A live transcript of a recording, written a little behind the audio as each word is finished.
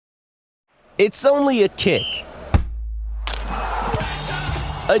It's only a kick,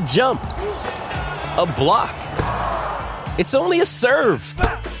 a jump, a block. It's only a serve.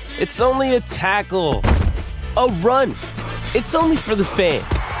 It's only a tackle, a run. It's only for the fans.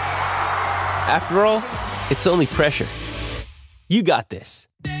 After all, it's only pressure. You got this.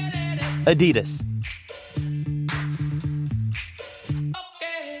 Adidas.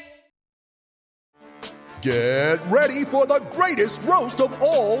 Get ready for the greatest roast of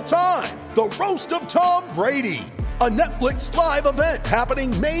all time. The Roast of Tom Brady. A Netflix live event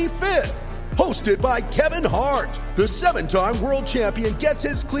happening May 5th. Hosted by Kevin Hart. The 7-time world champion gets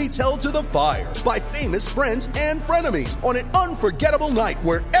his cleats held to the fire by famous friends and frenemies on an unforgettable night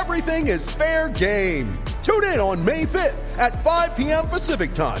where everything is fair game. Tune in on May 5th at 5 p.m.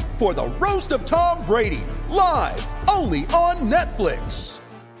 Pacific time for the Roast of Tom Brady. Live only on Netflix.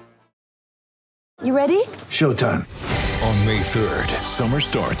 You ready? Showtime. On May 3rd, summer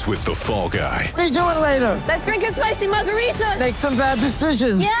starts with The Fall Guy. Let's do it later. Let's drink a spicy margarita. Make some bad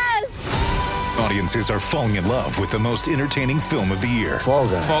decisions. Yes! Audiences are falling in love with the most entertaining film of the year. Fall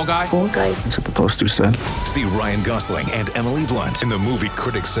Guy. Fall Guy? Fall guy. That's what the poster said. See Ryan Gosling and Emily Blunt in the movie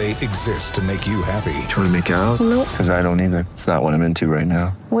critics say exists to make you happy. Trying to make it out? Nope. Because I don't either. It's not what I'm into right now.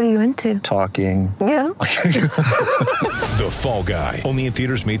 What are you into? Talking. Yeah. The Fall Guy. Only in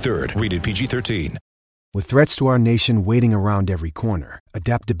theaters May 3rd. Rated PG-13. With threats to our nation waiting around every corner,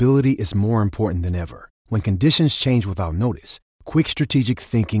 adaptability is more important than ever. When conditions change without notice, quick strategic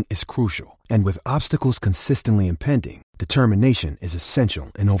thinking is crucial. And with obstacles consistently impending, determination is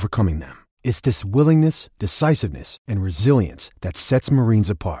essential in overcoming them. It's this willingness, decisiveness, and resilience that sets Marines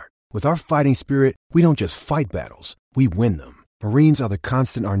apart. With our fighting spirit, we don't just fight battles, we win them. Marines are the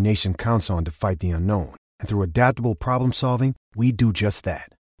constant our nation counts on to fight the unknown. And through adaptable problem solving, we do just that.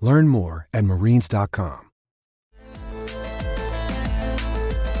 Learn more at marines.com.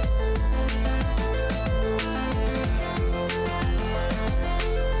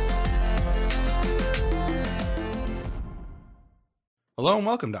 Hello and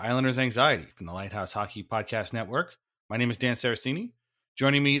welcome to Islanders Anxiety from the Lighthouse Hockey Podcast Network. My name is Dan Saracini.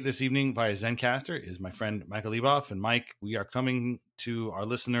 Joining me this evening via Zencaster is my friend Michael Leboff. And Mike, we are coming to our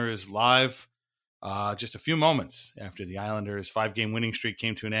listeners live just a few moments after the Islanders' 5-game winning streak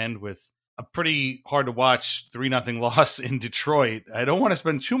came to an end with a pretty hard to watch 3-0 loss in Detroit. I don't want to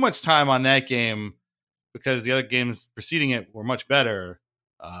spend too much time on that game because the other games preceding it were much better,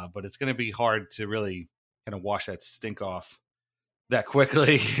 but it's going to be hard to really kind of wash that stink off that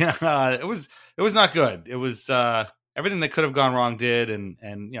quickly. It was not good. It was everything that could have gone wrong did, and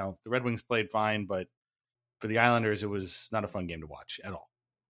you know, the Red Wings played fine, but for the Islanders, it was not a fun game to watch at all.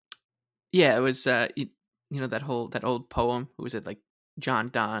 Yeah, it was you know, that old poem. Who was it, like John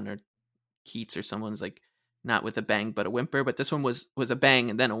Donne or Keats or someone's, like, not with a bang but a whimper, but this one was a bang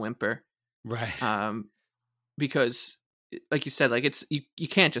and then a whimper. Right. Because like you said, like, it's you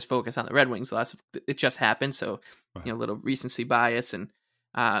can't just focus on the Red Wings loss. It just happened, so right. You know, a little recency bias, and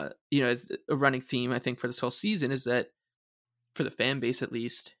you know, it's a running theme I think for this whole season is that for the fan base at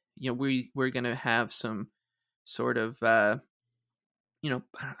least, you know, we're gonna have some sort of you know,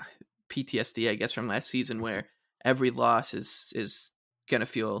 PTSD, I guess, from last season, where every loss is gonna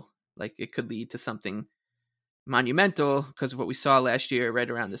feel like it could lead to something monumental because of what we saw last year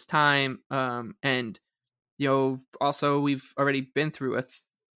right around this time, and you know, also we've already been through a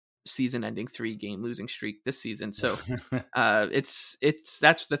season-ending 3-game losing streak this season, so it's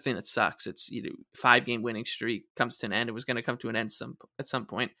that's the thing that sucks. It's, you know, 5-game winning streak comes to an end. It was going to come to an end at some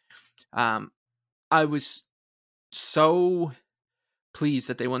point. I was so pleased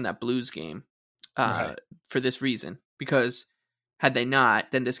that they won that Blues game right. For this reason, because had they not,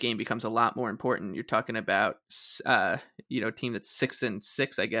 then this game becomes a lot more important. You're talking about you know, a team that's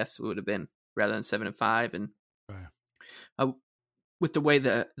 6-6, I guess it would have been, rather than 7-5, and right. With the way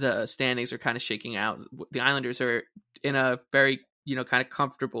the standings are kind of shaking out, the Islanders are in a very, you know, kind of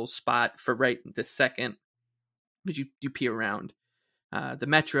comfortable spot for right this second. Because you peer around the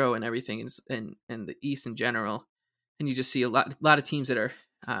Metro and everything, and the East in general, and you just see a lot of teams that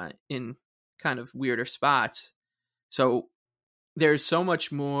are in kind of weirder spots. So there's so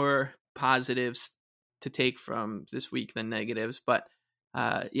much more positives to take from this week than negatives, but.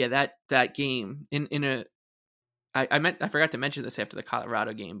 Yeah, that game I forgot to mention this after the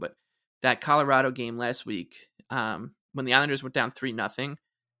Colorado game, but that Colorado game last week, when the Islanders went down 3-0,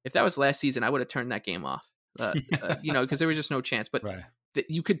 if that was last season, I would have turned that game off. You know, because there was just no chance. But right.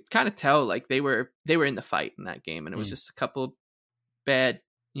 You could kind of tell, like, they were in the fight in that game, and it was just a couple bad,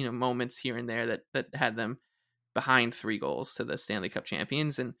 you know, moments here and there that had them behind 3 goals to the Stanley Cup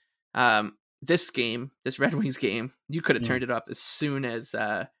champions, and this game, this Red Wings game, you could have turned it off as soon as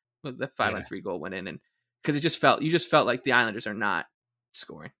The 5-on-3 goal went in, and because you just felt like the Islanders are not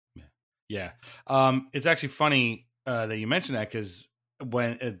scoring. Yeah. It's actually funny that you mentioned that, because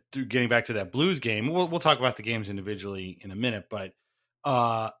when getting back to that Blues game, we'll talk about the games individually in a minute, but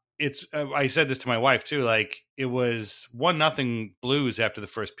it's I said this to my wife too, like it was 1-0 Blues after the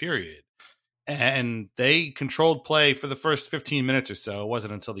first period, and they controlled play for the first 15 minutes or so. It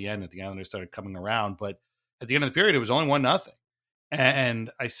wasn't until the end that the Islanders started coming around, but at the end of the period, it was only 1-0. And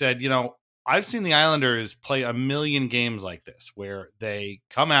I said, I've seen the Islanders play a million games like this, where they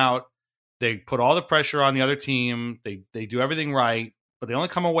come out, they put all the pressure on the other team, they do everything right, but they only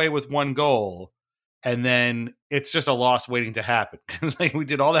come away with one goal, and then it's just a loss waiting to happen. Because we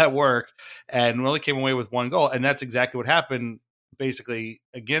did all that work and we only came away with one goal, and that's exactly what happened basically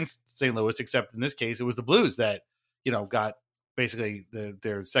against St. Louis, except in this case, it was the Blues that got basically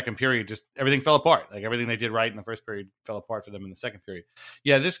their second period, just everything fell apart. Like everything they did right in the first period fell apart for them in the second period.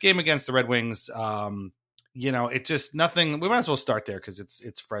 Yeah, this game against the Red Wings, it just nothing. We might as well start there because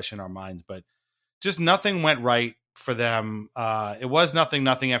it's fresh in our minds, but just nothing went right for them. It was nothing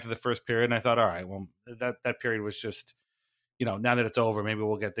after the first period, and I thought, all right, well, that period was just, now that it's over, maybe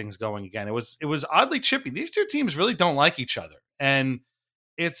we'll get things going again. It was oddly chippy. These two teams really don't like each other, and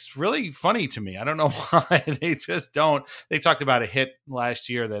it's really funny to me. I don't know why. They just don't. They talked about a hit last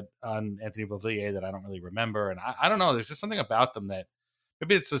year that on Anthony Beauvillier that I don't really remember, and I don't know. There's just something about them that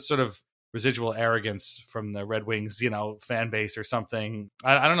maybe it's a sort of residual arrogance from the Red Wings, fan base or something.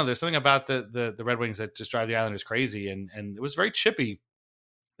 I don't know. There's something about the Red Wings that just drive the Islanders crazy, and it was very chippy.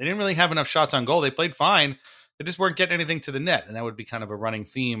 They didn't really have enough shots on goal. They played fine. They just weren't getting anything to the net, and that would be kind of a running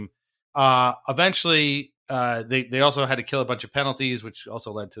theme. Eventually, they also had to kill a bunch of penalties, which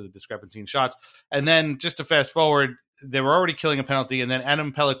also led to the discrepancy in shots. And then just to fast forward, they were already killing a penalty, and then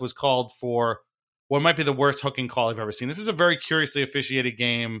Adam Pelech was called for what might be the worst hooking call I've ever seen. This was a very curiously officiated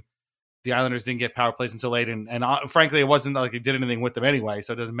game. The Islanders didn't get power plays until late, and frankly, it wasn't like they did anything with them anyway,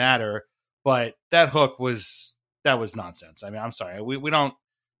 so it doesn't matter. But that hook was nonsense. I mean, I'm sorry, we don't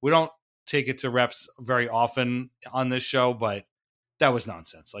take it to refs very often on this show, but that was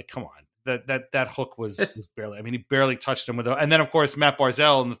nonsense. Like, come on, that hook was barely. I mean, he barely touched him and then of course Matt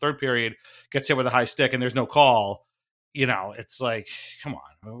Barzal in the third period gets hit with a high stick, and there's no call. It's like, come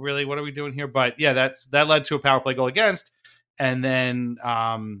on, really, what are we doing here? But yeah, that led to a power play goal against, and then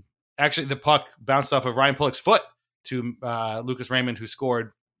actually, the puck bounced off of Ryan Pulock's foot to Lucas Raymond, who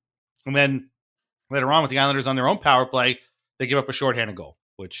scored. And then later on, with the Islanders on their own power play, they give up a shorthanded goal,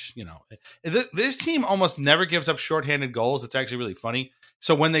 which, this team almost never gives up shorthanded goals. It's actually really funny.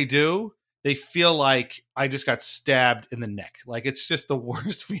 So when they do, they feel like I just got stabbed in the neck. Like, it's just the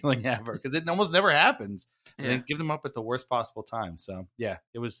worst feeling ever, because it almost never happens. Yeah. And they give them up at the worst possible time. So, yeah,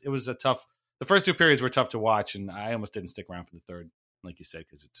 it was a tough – the first two periods were tough to watch, and I almost didn't stick around for the third, like you said,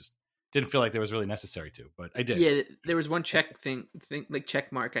 because it just – didn't feel like there was really necessary to, but I did. Yeah, there was one check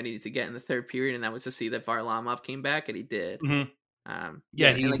mark I needed to get in the third period, and that was to see that Varlamov came back, and he did. Mm-hmm.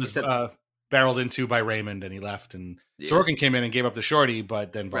 He was barreled into by Raymond, and he left, and Sorokin came in and gave up the shorty,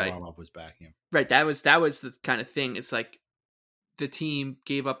 but then Varlamov was back. Yeah. Right, that was the kind of thing. It's like the team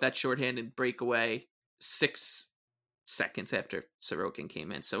gave up that shorthanded breakaway 6 seconds after Sorokin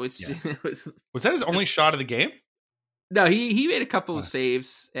came in, so it's it was that his only shot of the game? No, he made a couple of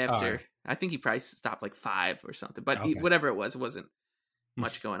saves after. I think he probably stopped like 5 or something. But whatever it wasn't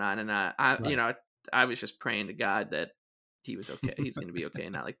much going on. And I was just praying to God that he was okay. He's going to be okay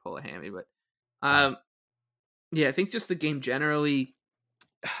and not like pull a hammy. But I think just the game generally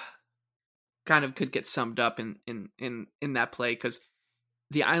kind of could get summed up in that play, because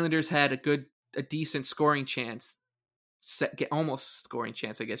the Islanders had a decent scoring chance, almost scoring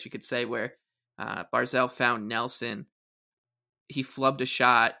chance, I guess you could say, where Barzal found Nelson. He flubbed a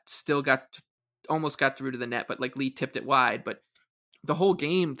shot, still almost got through to the net, but like Lee tipped it wide. But the whole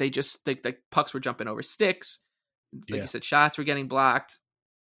game, the pucks were jumping over sticks. Like you said, shots were getting blocked.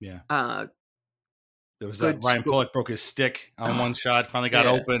 Yeah. There was Ryan Pulock broke his stick on one shot, finally got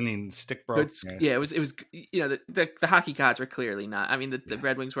open, and stick broke. It was the hockey gods were clearly not. I mean, the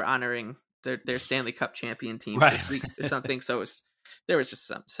Red Wings were honoring their Stanley Cup champion team this week or something. So there was just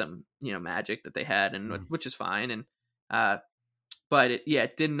some magic that they had, and which is fine. And but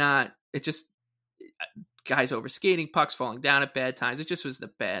it did not. It just guys over skating, pucks falling down at bad times. It just was a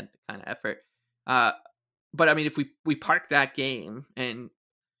bad kind of effort. But I mean, if we park that game, and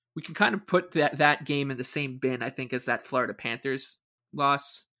we can kind of put that game in the same bin, I think, as that Florida Panthers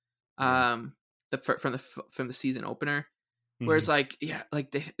loss, from the season opener. Whereas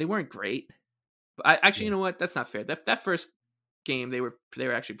they weren't great. But you know what? That's not fair. That first game they were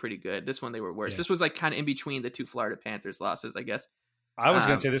actually pretty good. This one they were worse. This was like kind of in between the two Florida Panthers losses, I guess. I was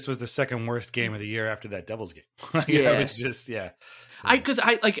going to say this was the second worst game of the year after that Devils game. Yeah. It was just, yeah. The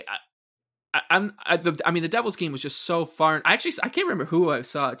Devils game was just so far. I can't remember who I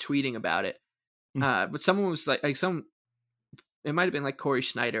saw tweeting about it. But someone was like it might have been like Corey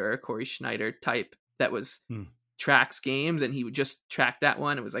Schneider type that was tracks games, and he would just track that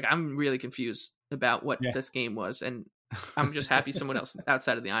one. It was like, I'm really confused about what this game was, and I'm just happy someone else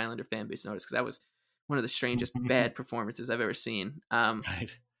outside of the Islander fan base noticed, because that was one of the strangest bad performances I've ever seen. Right.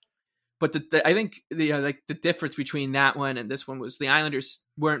 But I think the difference between that one and this one was the Islanders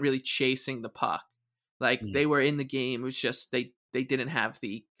weren't really chasing the puck. Like they were in the game. It was just they didn't have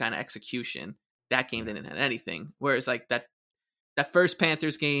the kind of execution. That game they didn't have anything. Whereas like that first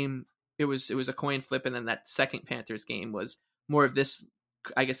Panthers game, it was a coin flip, and then that second Panthers game was more of this,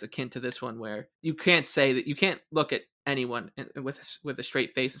 I guess, akin to this one, where you can't say that, you can't look at anyone with a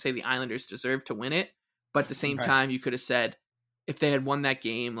straight face and say the Islanders deserve to win it. But at the same time, you could have said, if they had won that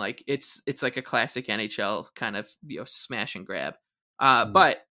game, like it's like a classic NHL kind of smash and grab.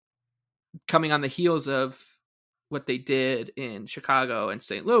 But coming on the heels of what they did in Chicago and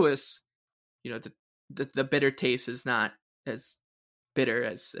St. Louis, the bitter taste is not as bitter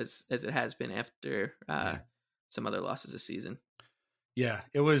as it has been after some other losses this season. Yeah,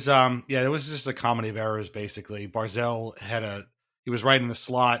 it was it was just a comedy of errors basically. Barzal he was right in the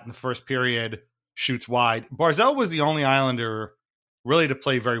slot in the first period, shoots wide. Barzal was the only Islander really to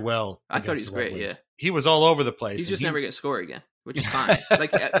play very well. I thought he was great. Yeah, he was all over the place. He's just never going to score again, which is fine.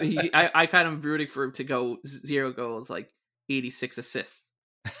 Like I kind of rooting for him to go 0 goals, like 86 assists.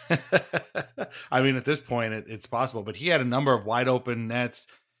 I mean, at this point, it's possible. But he had a number of wide open nets.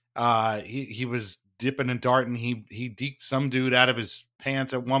 He was dipping and darting. He deked some dude out of his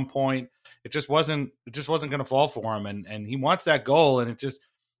pants at one point. It just wasn't going to fall for him, and he wants that goal, and it just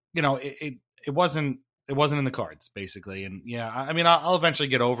it wasn't in the cards basically. And I mean, I'll eventually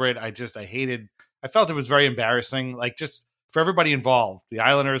get over it. I felt it was very embarrassing, like just for everybody involved. The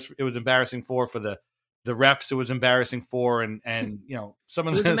Islanders, it was embarrassing for the refs, it was embarrassing for, and some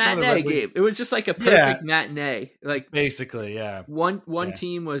of it was a matinee game. It was just like a perfect matinee, like basically, yeah. One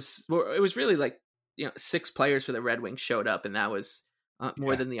team was, it was really like 6 players for the Red Wings showed up, and that was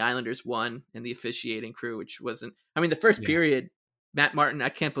more than the Islanders won, and the officiating crew, which wasn't. I mean, the first period, Matt Martin, I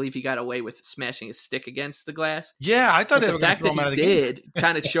can't believe he got away with smashing his stick against the glass. Yeah, I thought the fact that he did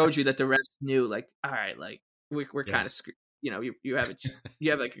kind of showed you that the refs knew, like, all right, like we're kind of screwed. You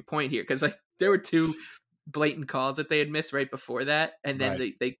have like a point here, because like there were 2 blatant calls that they had missed right before that, and then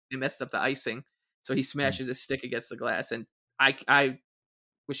they messed up the icing, so he smashes his stick against the glass, and I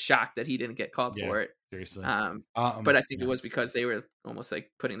was shocked that he didn't get called for it. Seriously, but I think it was because they were almost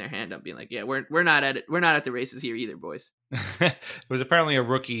like putting their hand up, being like, "Yeah, we're not at it. We're not at the races here either, boys." It was apparently a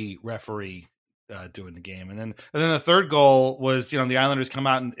rookie referee doing the game, and then the third goal was the Islanders come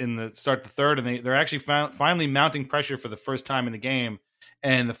out in the start the third, and they're actually finally mounting pressure for the first time in the game,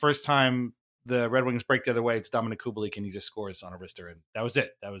 and the first time the Red Wings break the other way, it's Dominik Kubalik, and he just scores on a wrister, and that was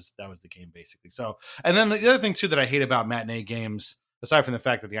it. That was the game basically. So, and then the other thing too that I hate about matinee games, aside from the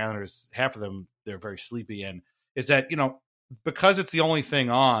fact that the Islanders, half of them, they're very sleepy in, is that because it's the only thing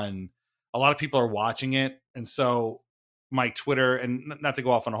on, a lot of people are watching it, and so my Twitter, and not to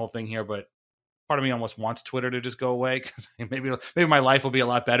go off on a whole thing here, but part of me almost wants Twitter to just go away, because maybe my life will be a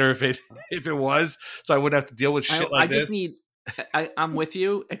lot better if it was, so I wouldn't have to deal with shit like this. I'm with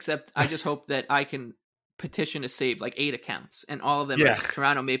you, except I just hope that I can petition to save like 8 accounts, and all of them are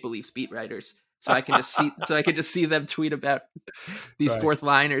Toronto Maple Leafs beat writers, so I can just see them tweet about these fourth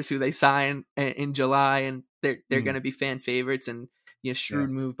liners who they sign in July, and they're going to be fan favorites, and shrewd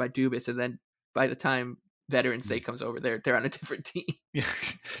move by Dubas, and then by the time Veterans Day comes over, they're on a different team. Yeah,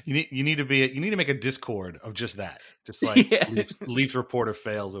 you need to make a Discord of just that, just like Leafs reporter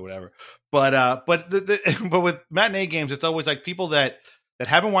fails or whatever. But with matinee games, it's always like people that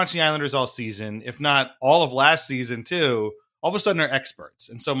haven't watched the Islanders all season, if not all of last season too, all of a sudden are experts.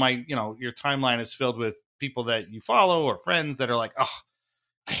 And so your timeline is filled with people that you follow or friends that are like, oh,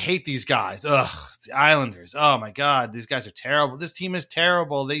 I hate these guys. Ugh, it's the Islanders. Oh my God, these guys are terrible. This team is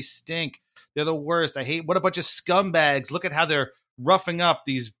terrible. They stink. They're the worst. What a bunch of scumbags. Look at how they're roughing up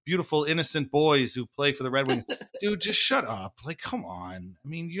these beautiful, innocent boys who play for the Red Wings. Dude, just shut up. Like, come on. I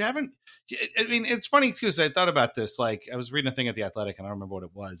mean, it's funny too, because I thought about this. Like, I was reading a thing at The Athletic, and I don't remember what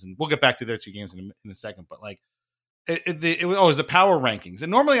it was. And we'll get back to their 2 games in a second. But like, it was the power rankings.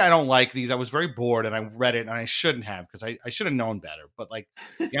 And normally I don't like these. I was very bored, and I read it, and I shouldn't have, because I should have known better. But like,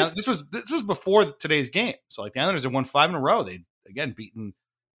 this was before today's game. So like, the Islanders had won 5 in a row. They'd again beaten,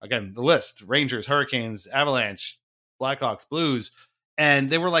 the list: Rangers, Hurricanes, Avalanche, Blackhawks, Blues,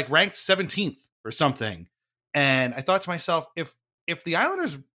 and they were like ranked 17th or something. And I thought to myself, if if the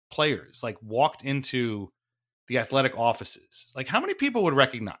Islanders players like walked into the Athletic offices, like how many people would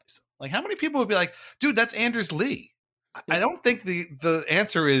recognize them? Like how many people would be like, dude, that's Anders Lee? I don't think the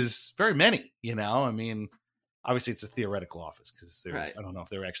answer is very many, you know? I mean, obviously it's a theoretical office because there's, right. I don't know if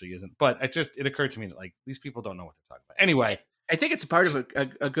there actually isn't, but it occurred to me that like these people don't know what they're talking about. Anyway. I think it's a part of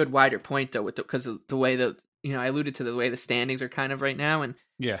a good wider point though, because of the way that, you know, I alluded to the way the standings are kind of right now. And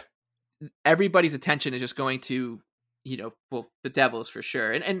yeah, everybody's attention is just going to, you know, well, the Devils for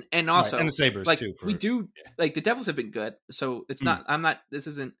sure. And also right. And the Sabres like, too. Like the Devils have been good. So it's not, this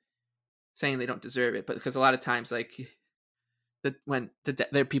isn't saying they don't deserve it, but because a lot of times like, there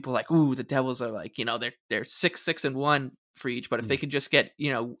are people like, ooh, the Devils are like, you know, they're 6-6-1 for each, but if they could just get,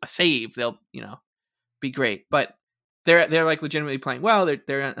 you know, a save, they'll, you know, be great. But they're like legitimately playing well.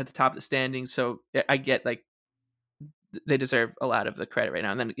 They're at the top of the standings, so I get like they deserve a lot of the credit right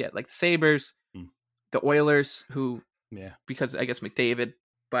now. And then like the Sabres, the Oilers, who because I guess McDavid,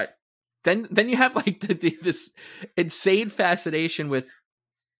 but then you have like this insane fascination with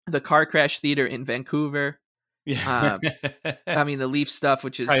the car crash theater in Vancouver. Yeah, I mean the Leaf stuff,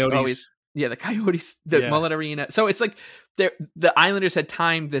 which is Coyotes. Always the Coyotes, the Mullet Arena. So it's like the Islanders had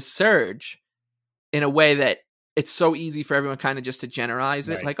timed this surge in a way that it's so easy for everyone kind of just to generalize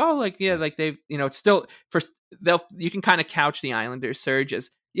it, right. Like like they've, you know, it's still you can kind of couch the Islanders surge as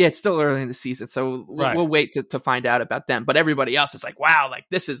it's still early in the season, so we'll wait to find out about them. But everybody else is like, wow, like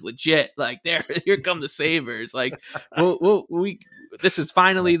this is legit. Like here come the Sabres. Like we this is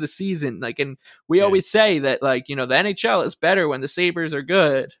finally the season. Like, and we always say that, like, you know, the NHL is better when the Sabres are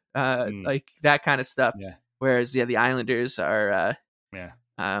good, like that kind of stuff. Yeah. Whereas, the Islanders are,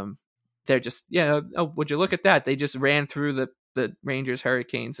 they're just, oh, would you look at that? They just ran through the Rangers,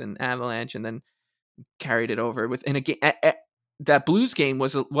 Hurricanes, and Avalanche, and then carried it over in a game. That Blues game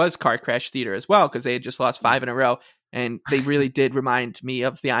was car crash theater as well, because they had just lost 5 in a row, and they really did remind me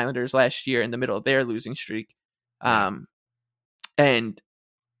of the Islanders last year in the middle of their losing streak. And I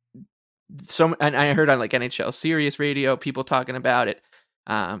heard on like NHL Sirius Radio people talking about it,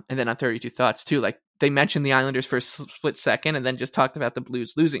 and then on 32 Thoughts too. Like they mentioned the Islanders for a split second, and then just talked about the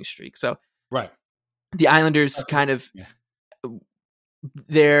Blues losing streak. So the Islanders kind of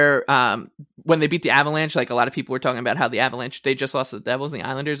they're when they beat the Avalanche, like a lot of people were talking about how the Avalanche, they just lost to the Devils and the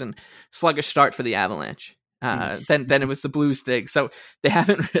Islanders, and sluggish start for the Avalanche. Then it was the Blues thing. So they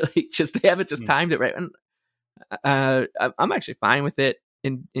haven't just timed it right. And I'm actually fine with it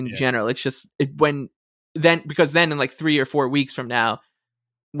in general. It's just because then in like 3 or 4 weeks from now,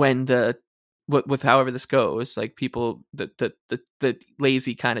 when with however this goes, like people the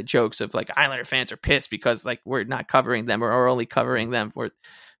lazy kind of jokes of like Islander fans are pissed because like we're not covering them or only covering them for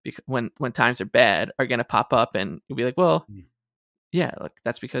when times are bad are going to pop up, and you'll be like, well, look,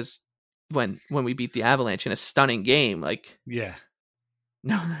 that's because when we beat the Avalanche in a stunning game, like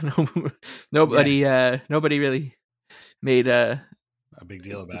nobody really made a big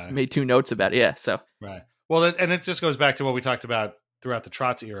deal about it. Made 2 notes about it. So right. Well, and it just goes back to what we talked about throughout the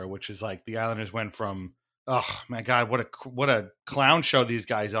Trotz era, which is like the Islanders went from, oh my God, what a clown show these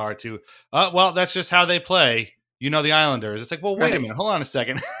guys are, to, well, that's just how they play. You know, the Islanders. It's like, well, wait a minute, hold on a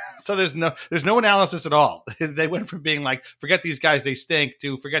second. So there's no analysis at all. They went from being like, forget these guys, they stink,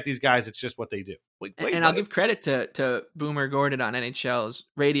 to forget these guys, it's just what they do. Wait, and I'll give credit to Boomer Gordon on NHL's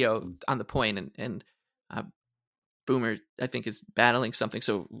radio on the point, and Boomer, I think, is battling something.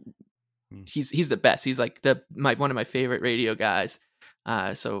 So he's the best. He's like one of my favorite radio guys.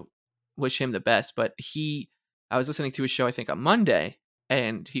 So wish him the best. But I was listening to his show, I think on Monday,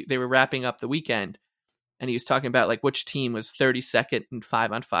 and they were wrapping up the weekend, and he was talking about like which team was 32nd in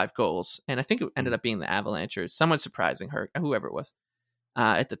 5-on-5 goals. And I think it ended up being the Avalanche or someone surprising her, whoever it was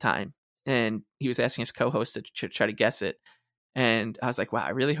at the time. And he was asking his co-host to try to guess it. And I was like, wow,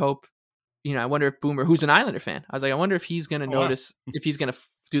 I really hope, I wonder if Boomer, who's an Islander fan, I was like, I wonder if he's going to notice, if he's going to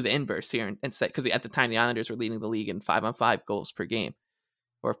do the inverse here and say, because at the time the Islanders were leading the league in 5-on-5 goals per game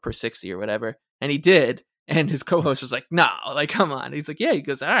or per 60 or whatever. And he did. And his co-host was like, no, like, come on. He's like, yeah. He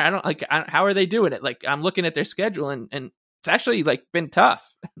goes, all right, how are they doing it? Like, I'm looking at their schedule and it's actually like been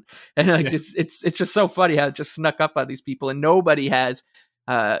tough. And like, it's just so funny how it just snuck up on these people, and nobody has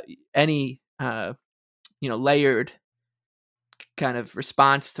any, layered kind of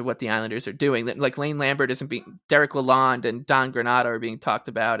response to what the Islanders are doing. That like Lane Lambert isn't being, Derek Lalonde and Don Granato are being talked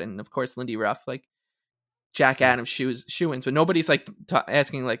about. And of course, Lindy Ruff, like Jack Adams shoo-ins, but nobody's like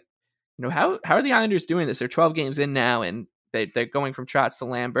asking like, how are the Islanders doing this? They're 12 games in now, and they're going from Trotz to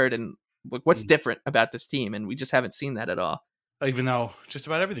Lambert, and what's different about this team? And we just haven't seen that at all. Even though just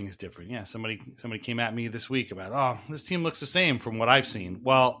about everything is different. Yeah, somebody came at me this week about, this team looks the same from what I've seen.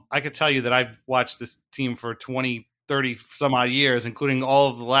 Well, I could tell you that I've watched this team for 20, 30 some odd years, including all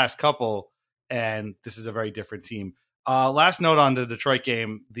of the last couple. And this is a very different team. Last note on the Detroit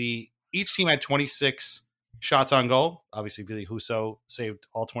game, each team had 26 shots on goal. Obviously, Ville Husso saved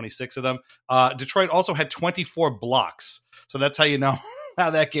all 26 of them. Detroit also had 24 blocks. So that's how you know how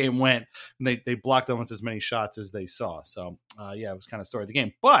that game went. And they blocked almost as many shots as they saw. So, it was kind of story of the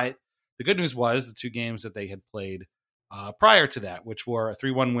game. But the good news was the two games that they had played prior to that, which were a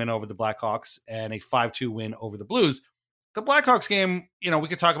 3-1 win over the Blackhawks and a 5-2 win over the Blues. The Blackhawks game, we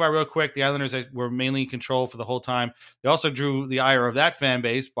could talk about real quick. The Islanders were mainly in control for the whole time. They also drew the ire of that fan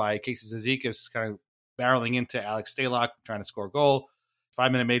base by Casey Cizikas kind of barreling into Alex Stalock, trying to score a goal.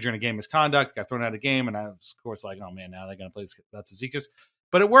 5-minute major in a game misconduct, got thrown out of the game, and I was, of course, like, oh man, now they're going to play that Cizikas.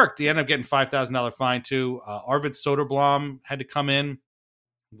 But it worked. He ended up getting $5,000 fine too. Arvid Soderblom had to come in,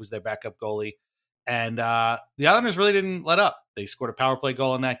 who was their backup goalie. And the Islanders really didn't let up. They scored a power play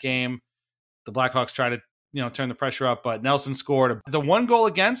goal in that game. The Blackhawks tried to turn the pressure up, but Nelson scored. The one goal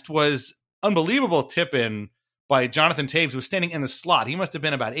against was unbelievable tip-in by Jonathan Toews, who was standing in the slot. He must have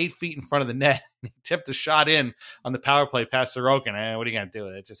been about 8 feet in front of the net. He tipped the shot in on the power play past Sorokin. What are you going to do?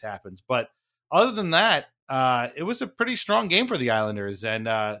 It just happens. But other than that, it was a pretty strong game for the Islanders. And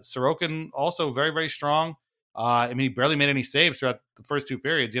Sorokin also very, very strong. He barely made any saves throughout the first two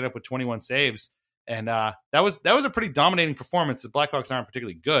periods. He ended up with 21 saves. And that was a pretty dominating performance. The Blackhawks aren't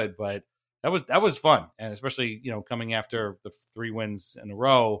particularly good, but that was fun. And especially, coming after the 3 wins in a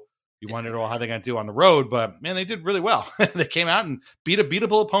row, you wondered how they're going to do on the road, but man, they did really well. They came out and beat a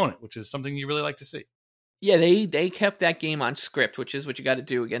beatable opponent, which is something you really like to see. Yeah, they kept that game on script, which is what you got to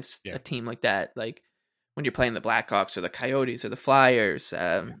do against a team like that. Like when you're playing the Blackhawks or the Coyotes or the Flyers,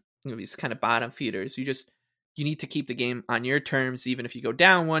 these kind of bottom feeders, you need to keep the game on your terms, even if you go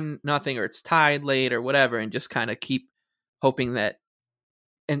down 1-0 or it's tied late or whatever, and just kind of keep hoping that,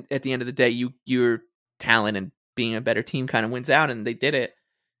 and at the end of the day, your talent and being a better team kind of wins out, and they did it.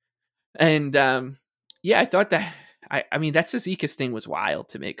 And I thought that that Cizikas thing was wild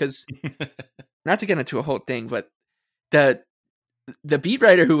to me, because not to get into a whole thing, but the beat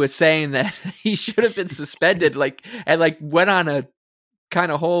writer who was saying that he should have been suspended, went on a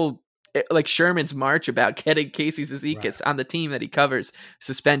kind of whole like Sherman's march about getting Casey Cizikas on the team that he covers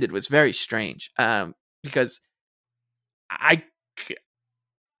suspended was very strange. Because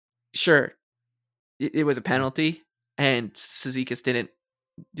it was a penalty, and Cizikas didn't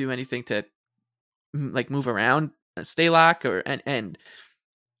do anything to move around Stalock and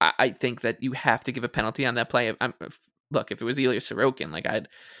I think that you have to give a penalty on that play. Look, if it was Ilya Sorokin,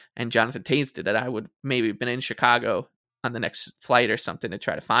 and Jonathan Toews did that, I would maybe have been in Chicago on the next flight or something to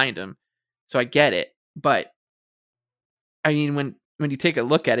try to find him. So I get it, but when you take a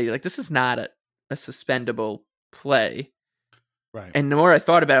look at it, you're like, this is not a suspendable play, right? And the more I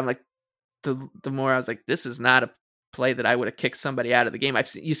thought about it, I'm like, the more I was like, this is not a play that I would have kicked somebody out of the game.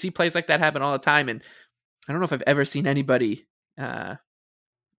 You see plays like that happen all the time, and I don't know if I've ever seen anybody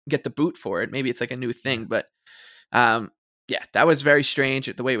get the boot for it. Maybe it's like a new thing, but that was very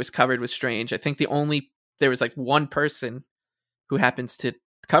strange. The way it was covered was strange. I think there was one person who happens to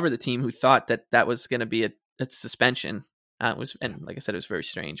cover the team who thought that was going to be a suspension. And like I said, it was very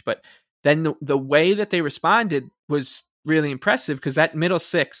strange. But then the way that they responded was really impressive, because that middle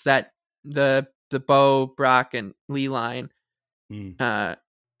six, that the Bo, Brock, and Lee line, and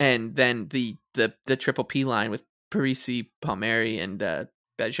then the triple P line with Parise, Palmieri, and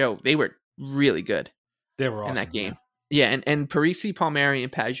Pajot, they were really good. They were awesome in that game. Yeah, and Parise, Palmieri,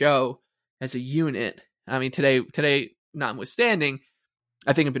 and Pajot as a unit, today notwithstanding,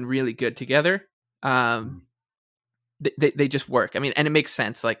 I think have been really good together. They just work. And it makes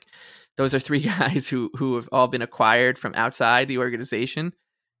sense. Like, those are 3 guys who have all been acquired from outside the organization,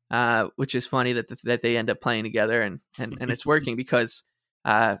 which is funny that they end up playing together and it's working, because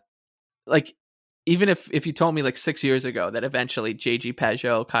even if you told me 6 years ago that eventually JG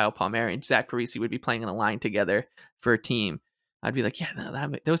Pajot, Kyle Palmieri, and Zach Parise would be playing in a line together for a team, I'd be like,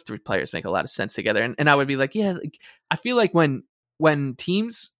 those 3 players make a lot of sense together. And I would be like, I feel like when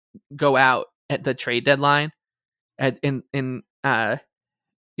teams go out at the trade deadline in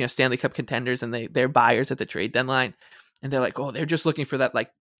Stanley Cup contenders, and they're buyers at the trade deadline, and they're like, oh, they're just looking for that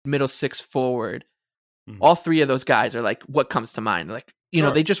middle 6 forward. Mm-hmm. All 3 of those guys are what comes to mind.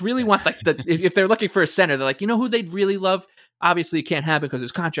 They just really want if they're looking for a center, they're like, who they'd really love. Obviously, it can't happen because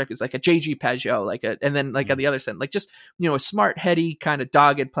his contract is like a JG Pajot, and then on the other side, a smart, heady, kind of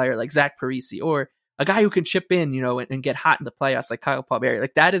dogged player like Zach Parise, or a guy who can chip in, and get hot in the playoffs like Kyle Palmieri.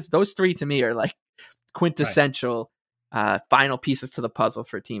 Those 3 to me are quintessential final pieces to the puzzle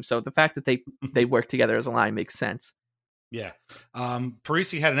for a team. So the fact that they work together as a line makes sense. Yeah.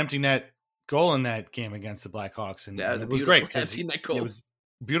 Parise had an empty net goal in that game against the Blackhawks, and That was it a was great beautiful empty net goal. it was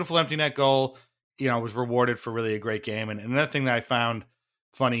a beautiful empty net goal. Was rewarded for really a great game. And another thing that I found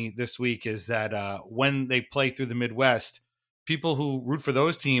funny this week is that when they play through the Midwest, people who root for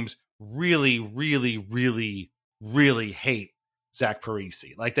those teams really, really, really, really hate Zach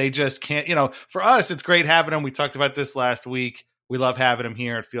Parise. Like they just can't, for us, it's great having him. We talked about this last week. We love having him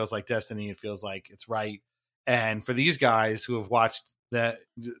here. It feels like destiny. It feels like it's right. And for these guys who have watched the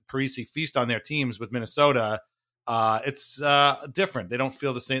Parise feast on their teams with Minnesota, it's different. They don't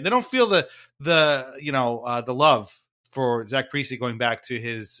feel the same. They don't feel the love for Zach Parise going back to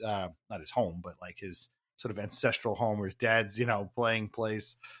his, not his home, but like his sort of ancestral home where his dad's, playing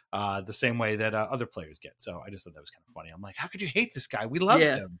place the same way that other players get. So I just thought that was kind of funny. I'm like, how could you hate this guy? We love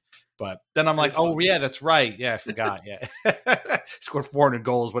him. But then I'm like, oh, yeah, that's right. Yeah, I forgot. Yeah. Scored 400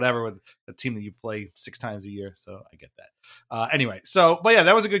 goals, whatever, with a team that you play 6 times a year. So I get that. Anyway, but yeah,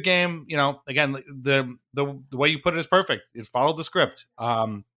 that was a good game. Again, the way you put it is perfect. It followed the script,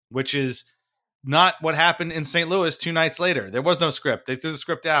 which is not what happened in St. Louis 2 nights later. There was no script. They threw the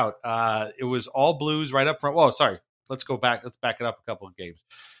script out. It was all Blues right up front. Whoa, sorry. Let's go back. Let's back it up a couple of games.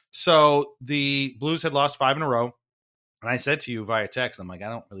 So the Blues had lost 5 in a row. And I said to you via text, I'm like, I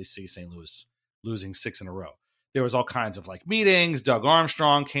don't really see St. Louis losing 6 in a row. There was all kinds of like meetings. Doug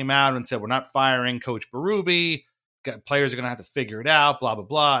Armstrong came out and said, we're not firing Coach Berube. Players are going to have to figure it out, blah, blah,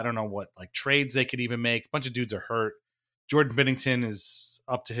 blah. I don't know what like trades they could even make. A bunch of dudes are hurt. Jordan Binnington is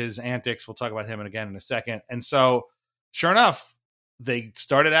up to his antics. We'll talk about him again in a second. And so sure enough, they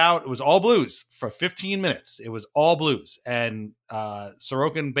started out, it was all Blues for 15 minutes. It was all Blues. And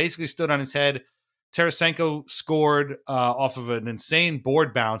Sorokin basically stood on his head. Tarasenko scored off of an insane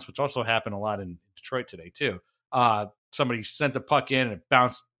board bounce, which also happened a lot in Detroit today, too. Somebody sent the puck in and it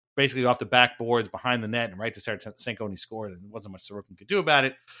bounced basically off the backboards behind the net and right to Tarasenko, and he scored. And there wasn't much Sorokin could do about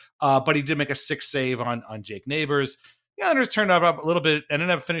it. But he did make a 6 save on Jake Neighbors. The Islanders turned up a little bit and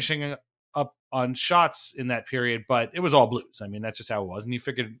ended up finishing up on shots in that period, but it was all Blues. I mean, that's just how it was. And you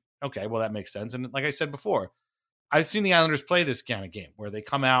figured, okay, well, that makes sense. And like I said before, I've seen the Islanders play this kind of game where they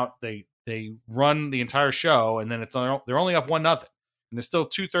come out, they run the entire show, and then they're only up 1-0, and there's still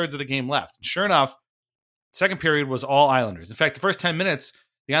 2/3 of the game left. And sure enough, second period was all Islanders. In fact, the first 10 minutes,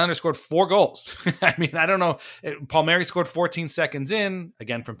 the Islanders scored 4 goals. I mean, I don't know. Palmieri scored 14 seconds in,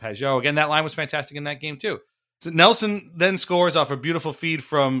 again from Pajot. Again, that line was fantastic in that game too. So Nelson then scores off a beautiful feed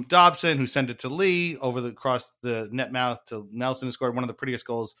from Dobson, who sent it to Lee across the net mouth to Nelson, who scored one of the prettiest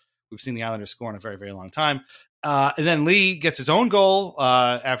goals we've seen the Islanders score in a very, very long time. And then Lee gets his own goal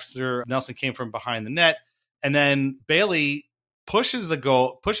after Nelson came from behind the net. And then Bailey pushes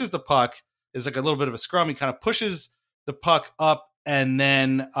the puck. It's like a little bit of a scrum. He kind of pushes the puck up, and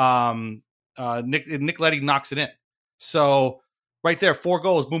then Nick Leddy knocks it in. So right there, 4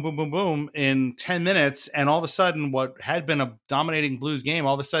 goals, boom, boom, boom, boom, in 10 minutes. And all of a sudden, what had been a dominating Blues game,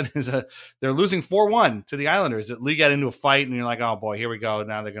 all of a sudden they're losing 4-1 to the Islanders. That Lee got into a fight, and you're like, oh boy, here we go.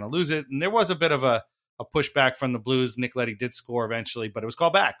 Now they're going to lose it. And there was a bit of a pushback from the Blues. Nick Leddy did score eventually, but it was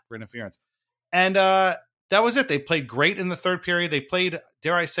called back for interference. And that was it. They played great in the third period. They played,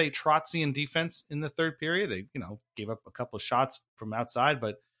 dare I say, Trotzian defense in the third period. They, gave up a couple of shots from outside,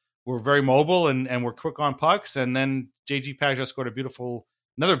 but were very mobile and were quick on pucks. And then JG Pajot scored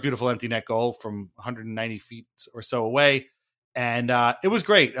another beautiful empty net goal from 190 feet or so away. And it was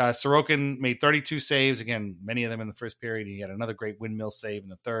great. Sorokin made 32 saves. Again, many of them in the first period. He had another great windmill save in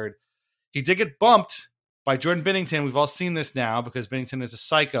the third. He did get bumped by Jordan Binnington. We've all seen this now because Binnington is a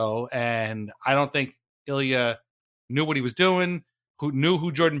psycho, and I don't think Ilya knew what he was doing, knew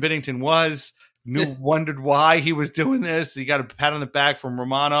who Jordan Binnington was, wondered why he was doing this. He got a pat on the back from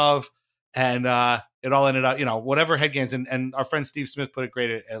Romanov, and it all ended up, whatever head games. And our friend Steve Smith put it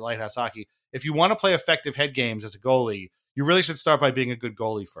great at Lighthouse Hockey. If you want to play effective head games as a goalie, you really should start by being a good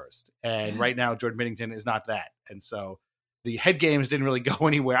goalie first. And right now, Jordan Binnington is not that. And so the head games didn't really go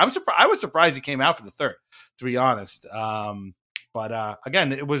anywhere. I was surprised he came out for the third, to be honest. But again,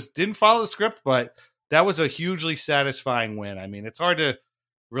 didn't follow the script, but that was a hugely satisfying win. I mean, it's hard to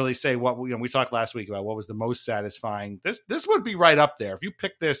really say what we talked last week about what was the most satisfying. This would be right up there. If you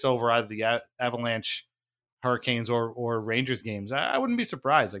pick this over either the Avalanche, Hurricanes, or Rangers games, I wouldn't be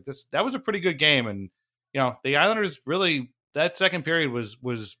surprised. Like that was a pretty good game, and the Islanders really, that second period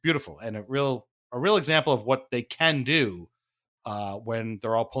was beautiful and a real example of what they can do when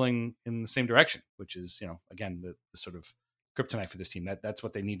they're all pulling in the same direction, which is, again, the sort of kryptonite for this team. That's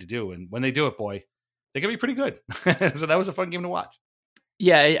what they need to do. And when they do it, boy, they can be pretty good. So that was a fun game to watch.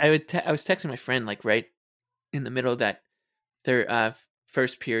 Yeah, I was texting my friend like right in the middle of that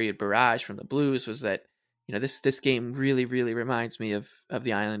first period barrage from the Blues was that, this game really, really reminds me of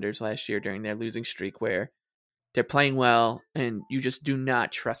the Islanders last year during their losing streak, where they're playing well and you just do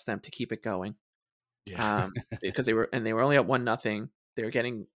not trust them to keep it going. Yeah. Because they were only at 1-0. They were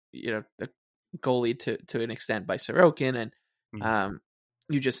getting, the goalie to an extent by Sorokin, and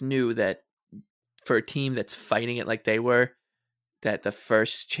you just knew that for a team that's fighting it like they were, that the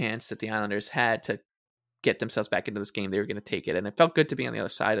first chance that the Islanders had to get themselves back into this game, they were going to take it. And it felt good to be on the other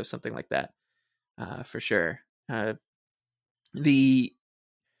side of something like that, for sure. The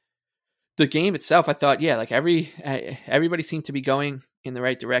game itself, I thought, like everybody seemed to be going in the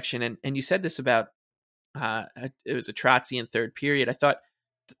right direction. And you said this about it was a Trotzy in third period. I thought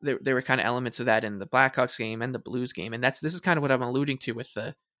there were kind of elements of that in the Blackhawks game and the Blues game. And this is kind of what I'm alluding to with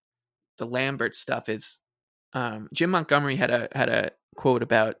the Lambert stuff is Jim Montgomery had a quote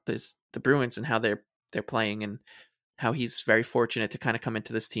about the Bruins and how they're playing, and how he's very fortunate to kind of come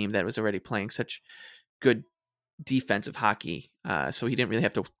into this team that was already playing such good defensive hockey. So he didn't really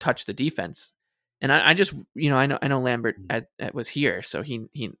have to touch the defense. And I just, I know Lambert was here, so he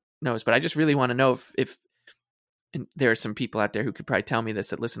knows, but I just really want to know if and there are some people out there who could probably tell me this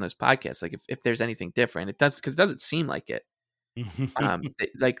that listen to this podcast, like if there's anything different. Because it doesn't seem like it.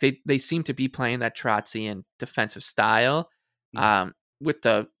 They seem to be playing that Trotzy defensive style, with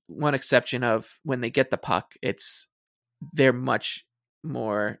the one exception of when they get the puck, they're much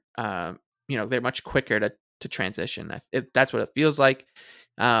more, they're much quicker to transition. That's what it feels like,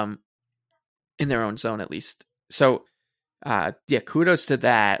 in their own zone at least. So, kudos to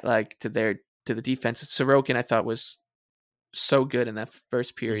that, like to the defense. Sorokin, I thought, was so good in that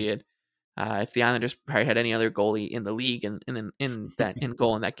first period. If the Islanders probably had any other goalie in the league and in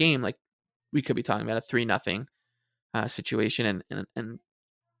goal in that game, like we could be talking about a 3-0 situation and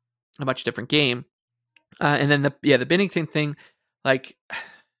a much different game. And then the Binnington thing, like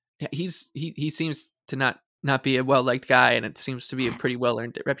he seems to not be a well-liked guy, and it seems to be a pretty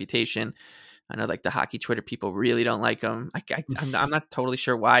well-earned reputation. I know like the hockey Twitter people really don't like him. I'm not totally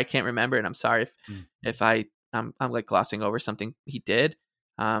sure why. I can't remember, and I'm sorry if I'm like glossing over something he did.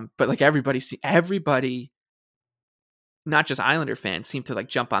 But like everybody, not just Islander fans, seemed to like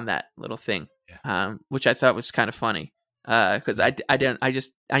jump on that little thing, which I thought was kind of funny. Because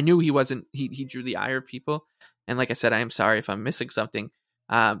I knew he wasn't. He drew the ire of people, and like I said, I am sorry if I'm missing something.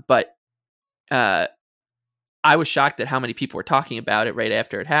 But I was shocked at how many people were talking about it right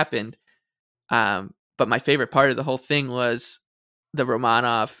after it happened. But my favorite part of the whole thing was the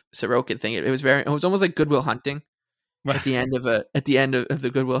Romanov Sorokin thing. It was almost like Good Will Hunting. Right. At the end of the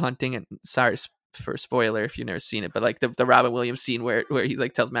Good Will Hunting, and sorry for spoiler if you've never seen it, but like the Robin Williams scene where he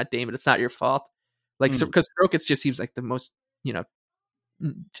like tells Matt Damon it's not your fault, like because Sorokin just seems like the most,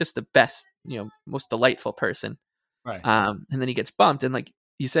 just the best, most delightful person, right? And then he gets bumped, and like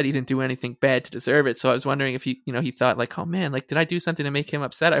you said, he didn't do anything bad to deserve it. So I was wondering if he thought like, oh man, like did I do something to make him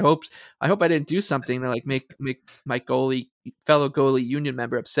upset? I hope I didn't do something to like make my fellow goalie union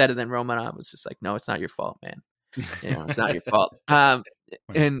member upset. And then Romanov was just like, no, it's not your fault, man. It's not your fault.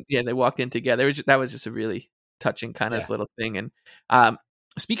 And they walked in together. That was just a really touching kind of little thing. And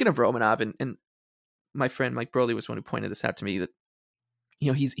speaking of Romanov, and my friend Mike Broly was one who pointed this out to me, that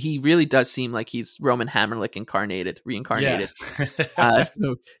he really does seem like he's Roman Hammerlick reincarnated.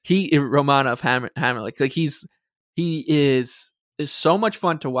 So Romanov Hammerlick, like he is so much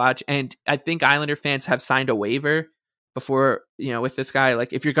fun to watch, and I think Islander fans have signed a waiver before, with this guy.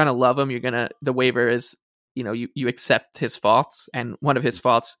 Like if you're gonna love him, the waiver is, you accept his faults, and one of his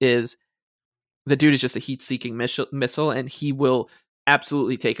faults is the dude is just a heat-seeking missile, and he will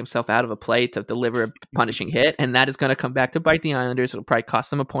absolutely take himself out of a play to deliver a punishing hit, and that is going to come back to bite the Islanders. It'll probably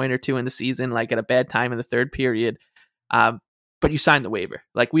cost them a point or two in the season, like at a bad time in the third period. But you signed the waiver.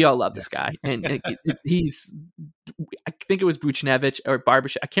 Like we all love this guy, and he's. I think it was Buchnevich or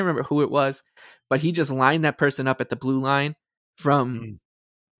Barbashev. I can't remember who it was, but he just lined that person up at the blue line from.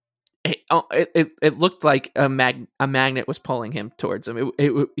 It looked like a magnet was pulling him towards him.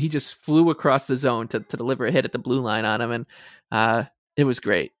 He just flew across the zone to deliver a hit at the blue line on him, and it was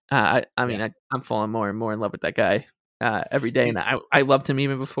great. I'm falling more and more in love with that guy every day, and I loved him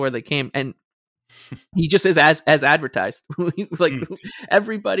even before they came, and he just is as advertised. Like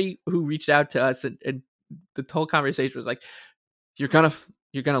everybody who reached out to us, and the whole conversation was like, you're gonna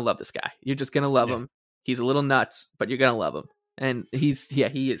love this guy. You're just gonna love him. He's a little nuts, but you're gonna love him. And he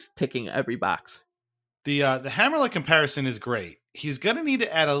is ticking every box. The Hammerlick comparison is great. He's going to need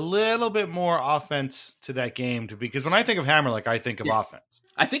to add a little bit more offense to that game because when I think of Hammerlick, I think of offense.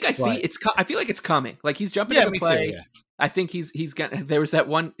 I think I see it's. I feel like it's coming. Like he's jumping into play. Too, I think he's got. There was that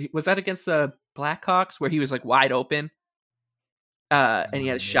one. Was that against the Blackhawks where he was like wide open, and he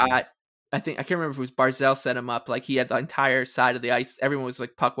had a shot, I can't remember if it was Barzal set him up. Like he had the entire side of the ice. Everyone was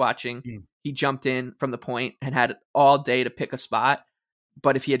like puck watching. He jumped in from the point and had all day to pick a spot.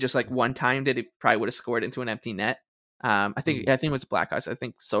 But if he had just like one timed it, he probably would have scored into an empty net. I think it was Black Ice. I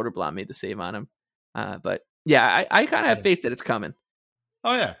think Soderblom made the save on him. But yeah, I kind of have faith that it's coming.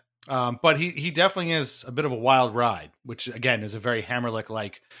 Oh yeah. But he definitely is a bit of a wild ride, which again is a very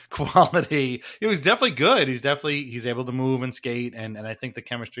Hammerlick-like quality. It was definitely good. He's able to move and skate, and I think the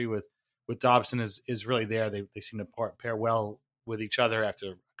chemistry with Dobson is really there. They seem to pair well with each other after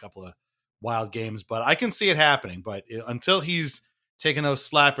a couple of wild games. But I can see it happening. But until he's taking those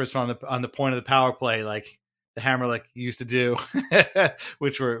slappers on the point of the power play, like the Hammerlick used to do,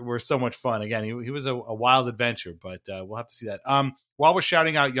 which were so much fun. Again, he was a wild adventure, but we'll have to see that. While we're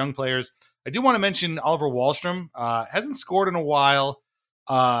shouting out young players, I do want to mention Oliver Wahlstrom. Hasn't scored in a while.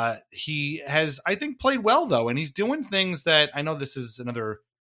 He has, I think, played well, though, and he's doing things that, I know this is another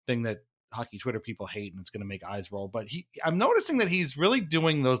thing that hockey Twitter people hate, and it's going to make eyes roll, but I'm noticing that he's really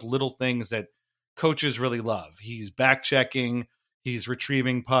doing those little things that coaches really love. He's back checking. He's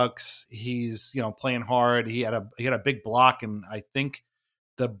retrieving pucks. He's, playing hard. He had a big block, and I think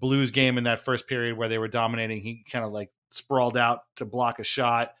the Blues game in that first period where they were dominating, he kind of like sprawled out to block a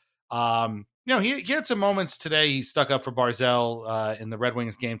shot. He had some moments today. He stuck up for Barzal in the Red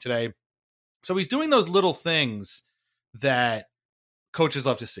Wings game today. So he's doing those little things that coaches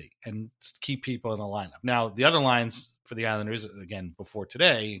love to see and keep people in the lineup. Now, the other lines for the Islanders, again, before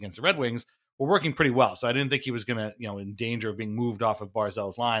today against the Red Wings, were working pretty well. So I didn't think he was going to, in danger of being moved off of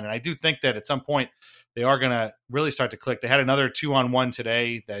Barzal's line. And I do think that at some point they are going to really start to click. They had another 2-on-1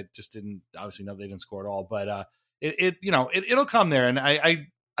 today that just didn't, obviously, no, they didn't score at all. But it'll come there. And I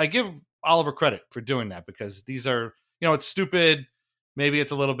give Oliver credit for doing that, because these are, it's stupid. Maybe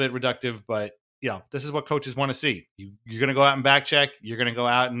it's a little bit reductive, but this is what coaches want to see. You're going to go out and back check. You're going to go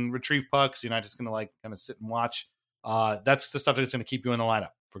out and retrieve pucks. You're not just going to kind of sit and watch. That's the stuff that's going to keep you in the lineup,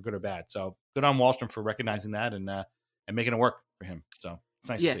 for good or bad. So good on Wahlstrom for recognizing that and making it work for him. So it's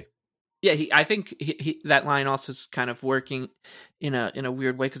nice to see. Yeah, I think that line also is kind of working in a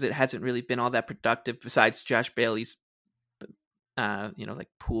weird way, because it hasn't really been all that productive besides Josh Bailey's,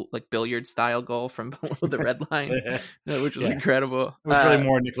 like billiard style goal from below the red line, which was incredible. It was really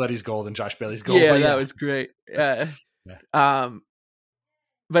more Nicoletti's goal than Josh Bailey's goal. Yeah, that was great. But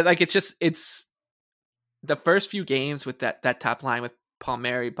like it's the first few games with that top line with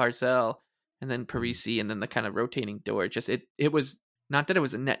Palmieri, Barzal, and then Parisi, and then the kind of rotating door. Just it was not that it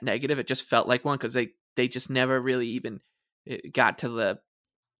was a net negative. It just felt like one, because they just never really even got to the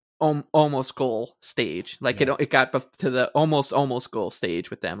almost goal stage. Like it got to the almost goal stage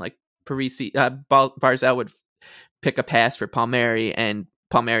with them. Like Parisi, Barzal would pick a pass for Palmieri, and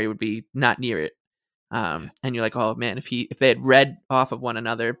Palmieri would be not near it. And you're like, oh man, if they had read off of one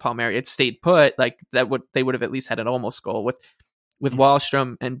another, Palmieri had stayed put, like they would have at least had an almost goal. With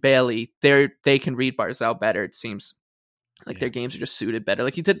Wahlstrom and Bailey, they can read Barzal better. It seems like their games are just suited better.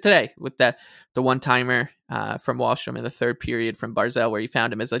 Like he did today with the one-timer from Wahlstrom in the third period from Barzal, where he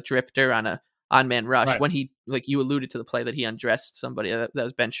found him as a drifter on a on-man rush, when he, like you alluded to the play that he undressed somebody that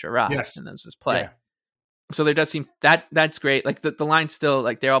was Ben Sherrod, and that's his play. Yeah. So there does seem that's great. Like the line still,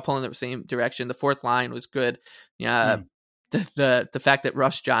 like they're all pulling the same direction. The fourth line was good. Yeah. The fact that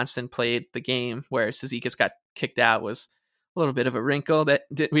Russ Johnson played the game where Cizikas got kicked out was a little bit of a wrinkle that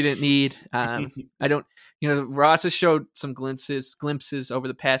we didn't need. Ross has showed some glimpses over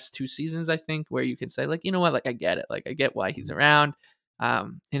the past 2 seasons, I think, where you can say, like, you know what, like I get it. Like I get why he's around.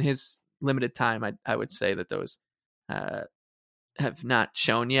 In his limited time, I would say that those have not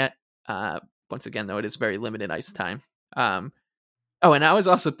shown yet. Once again, though, it is very limited ice time. And I was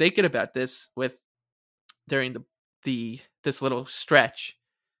also thinking about this during this little stretch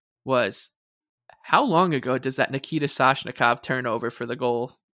was, how long ago does that Nikita Soshnikov turnover for the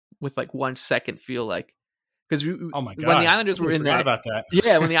goal with like 1 second feel like? Because oh my God, when the Islanders were in that,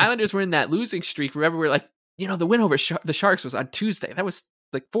 when the Islanders were in that losing streak, remember we're like, the win over the Sharks was on Tuesday. That was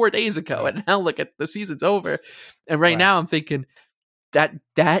like 4 days ago, and now look at the season's over. And right now I'm thinking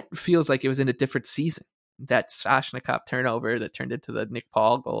that feels like it was in a different season. That Soshnikov turnover that turned into the Nick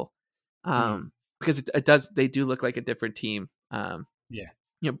Paul goal, because it does. They do look like a different team.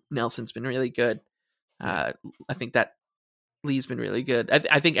 Nelson's been really good. I think that Lee's been really good.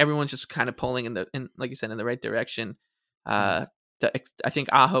 I think everyone's just kind of pulling in like you said, in the right direction. I think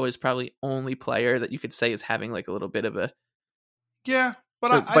Aho is probably only player that you could say is having like a little bit of a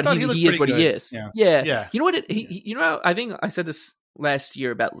but I thought he is what good. He is. Yeah. You know what? I think I said this last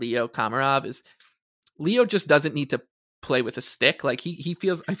year about Leo Komarov is Leo just doesn't need to play with a stick. Like I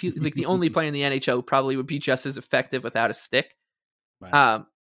feel like the only player in the NHL who probably would be just as effective without a stick. Right.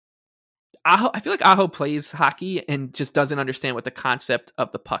 I feel like Aho plays hockey and just doesn't understand what the concept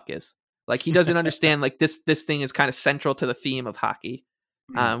of the puck is. Like he doesn't understand like this thing is kind of central to the theme of hockey.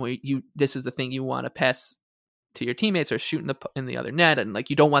 Where this is the thing you want to pass to your teammates or shoot in the other net, and like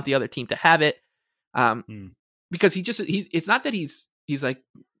you don't want the other team to have it. Because it's not that he's like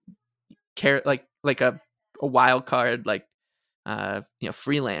like a wild card, like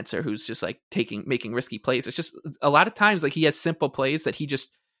freelancer who's just like making risky plays. It's just a lot of times like he has simple plays that he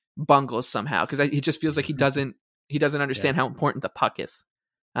just bungles somehow because it just feels like he doesn't understand how important the puck is.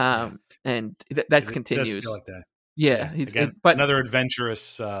 And that continues. It does feel like that. Yeah, he's but another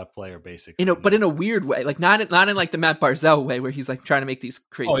adventurous player, basically. But in a weird way, like not in like the Matt Barzal way, where he's like trying to make these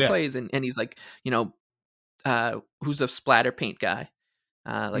crazy plays, and he's like, who's a splatter paint guy,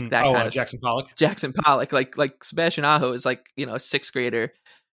 like that kind of Jackson Pollock. Jackson Pollock, like Sebastian Aho is like a sixth grader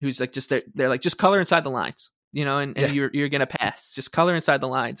who's like just they're like just color inside the lines, and you're gonna pass, just color inside the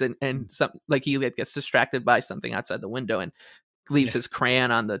lines, and some like he gets distracted by something outside the window and leaves his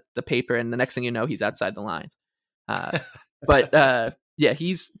crayon on the paper, and the next thing you know, he's outside the lines. But I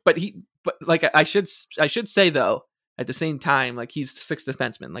should say though, at the same time, like he's the sixth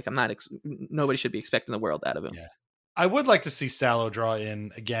defenseman. Like nobody should be expecting the world out of him. Yeah. I would like to see Salo draw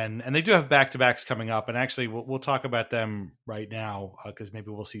in again, and they do have back-to-backs coming up, and actually we'll talk about them right now because maybe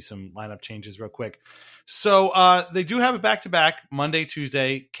we'll see some lineup changes real quick. So they do have a back-to-back Monday,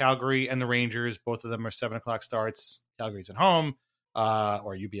 Tuesday, Calgary and the Rangers. Both of them are 7:00 starts. Calgary's at home.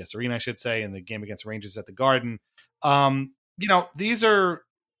 Or UBS Arena, I should say, and the game against the Rangers at the Garden. These are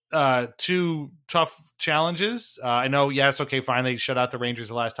two tough challenges. I know, yes, okay, fine, they shut out the Rangers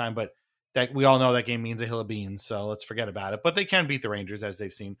the last time, but that we all know that game means a hill of beans, so let's forget about it. But they can beat the Rangers, as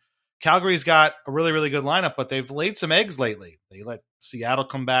they've seen. Calgary's got a really, really good lineup, but they've laid some eggs lately. They let Seattle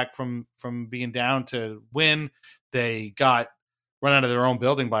come back from being down to win. They got run out of their own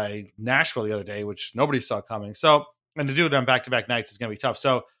building by Nashville the other day, which nobody saw coming. So, and to do it on back-to-back nights is going to be tough.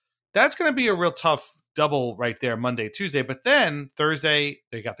 So that's going to be a real tough double right there, Monday, Tuesday. But then Thursday,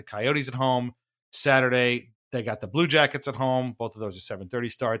 they got the Coyotes at home. Saturday, they got the Blue Jackets at home. Both of those are 7:30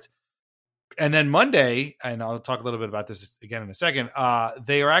 starts. And then Monday, and I'll talk a little bit about this again in a second,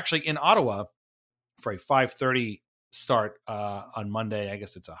 they are actually in Ottawa for a 5:30 start on Monday. I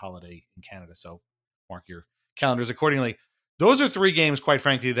guess it's a holiday in Canada, so mark your calendars accordingly. Those are three games, quite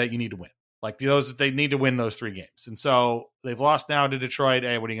frankly, that you need to win. Like they need to win those three games. And so they've lost now to Detroit.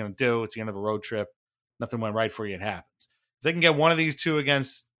 Hey, what are you going to do? It's the end of a road trip. Nothing went right for you. It happens. If they can get one of these two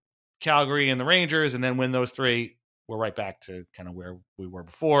against Calgary and the Rangers and then win those three, we're right back to kind of where we were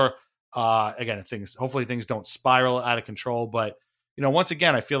before. Again, hopefully things don't spiral out of control. But, once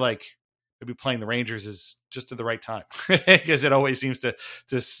again, I feel like maybe playing the Rangers is just at the right time because it always seems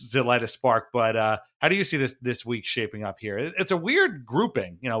to light a spark. But how do you see this week shaping up here? It's a weird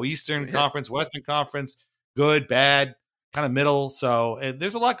grouping, Eastern Conference, Western Conference, good, bad, kind of middle. So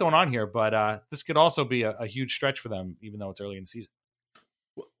there's a lot going on here, but this could also be a huge stretch for them, even though it's early in the season.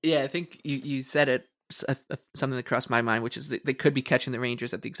 Yeah, I think you said it. Something that crossed my mind, which is that they could be catching the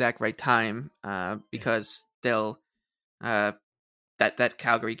Rangers at the exact right time because they'll that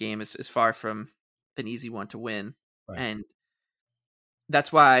Calgary game is far from an easy one to win. Right. And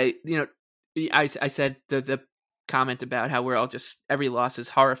that's why, I said the comment about how we're all just, every loss is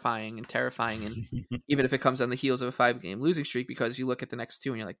horrifying and terrifying. And even if it comes on the heels of a 5-game losing streak, because you look at the next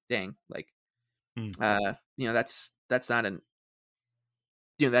two and you're like, dang, like, that's not an,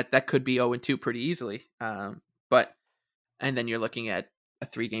 that could be 0-2 pretty easily. But then you're looking at a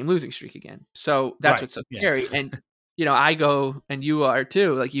 3-game losing streak again. So that's what's so scary. And, I go, and you are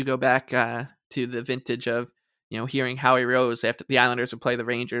too, like you go back to the vintage of, hearing Howie Rose after the Islanders would play the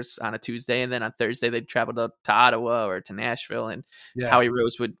Rangers on a Tuesday, and then on Thursday they'd travel to Ottawa or to Nashville, and Howie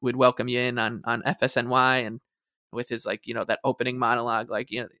Rose would welcome you in on FSNY, and with his that opening monologue,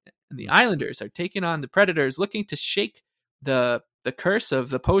 and the Islanders are taking on the Predators, looking to shake the curse of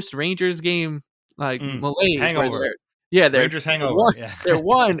the post Rangers game malaise. Hangover. They're Rangers hangover. They're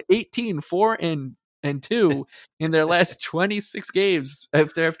 18-4 and 2 in their last 26 games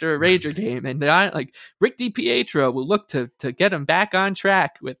after a Ranger game, and Rick DiPietro will look to get them back on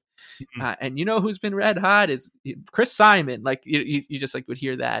track with, and who's been red hot is Chris Simon. Like you just would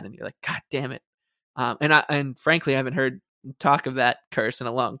hear that, and you're like, God damn it. And frankly, I haven't heard talk of that curse in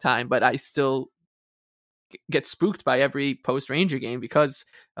a long time, but I still get spooked by every post Ranger game because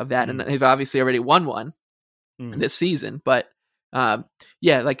of that, and they've obviously already won one this season, but.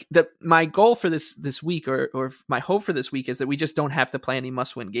 My goal for this week or my hope for this week is that we just don't have to play any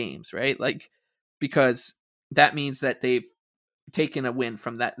must-win games, right? Because that means that they've taken a win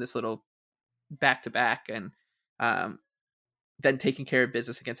from this little back-to-back, and then taking care of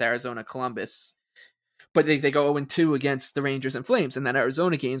business against Arizona, Columbus. But they go 0-2 against the Rangers and Flames, and that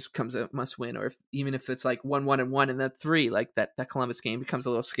Arizona game becomes a must win. Or even if it's like 1-1-1 and that 3, like that Columbus game becomes a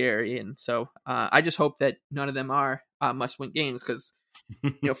little scary. And so I just hope that none of them are must win games, because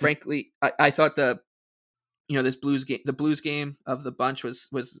frankly, I thought the Blues game of the bunch was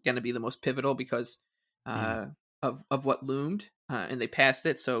going to be the most pivotal because of what loomed, and they passed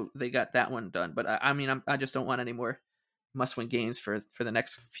it, so they got that one done. But I just don't want any more must win games for the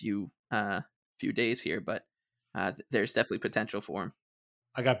next few days here, but there's definitely potential for him.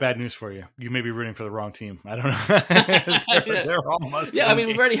 I got bad news for you. You may be rooting for the wrong team. I don't know. They're all must. Yeah, I mean,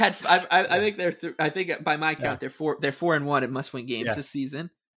 we've already had. I think I think by my count, they're 4-1 in must win games this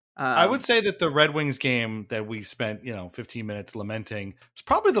season. I would say that the Red Wings game that we spent 15 minutes lamenting was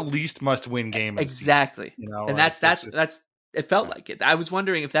probably the least must win game. Exactly. And that's. It felt like it. I was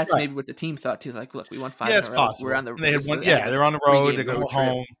wondering if that's maybe what the team thought too. Like, look, we won 5 in a row. Possible. We're on the. They're on the road. They go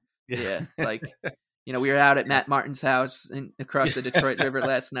home. Yeah, like we were out at Matt Martin's house and across the Detroit River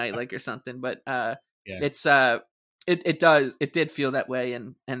last night, like, or something. But it's it did feel that way,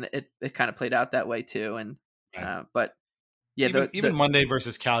 and it kind of played out that way too. And but yeah, even Monday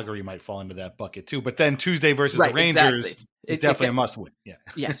versus Calgary might fall into that bucket too. But then Tuesday versus the Rangers is definitely a must win. Yeah,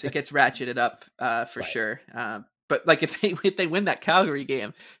 yes, it gets ratcheted up for sure. But like if they win that Calgary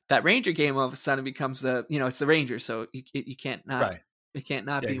game, that Ranger game all of a sudden becomes it's the Rangers, so you can't not. It can't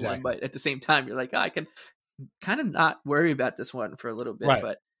not be one, but at the same time, you're like, I can kind of not worry about this one for a little bit. Right.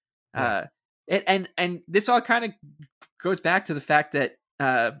 But and this all kind of goes back to the fact that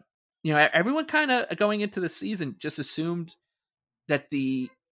everyone kind of going into the season just assumed that the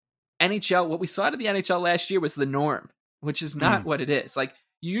NHL, what we saw to the NHL last year, was the norm, which is not what it is. Like,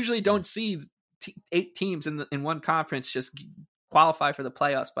 you usually don't see 8 teams in one conference just qualify for the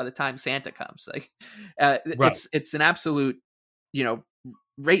playoffs by the time Santa comes. Like, it's an absolute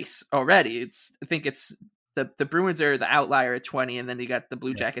race already. I think it's the Bruins are the outlier at 20, and then you got the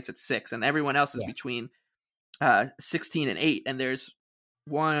Blue Jackets at 6, and everyone else is between 16 and 8, and there's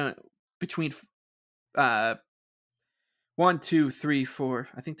one between 1, 2, 3, 4.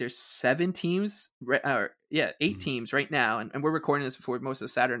 I think there's 7 teams, 8 teams right now, and we're recording this before most of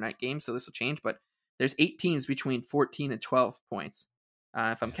the Saturday night games, so this will change. But there's 8 teams between 14 and 12 points,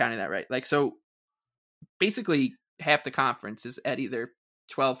 if I'm counting that right. Like, so basically half the conference is at either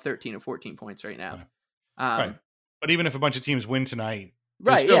 12, 13, or 14 points right now. Right. But even if a bunch of teams win tonight,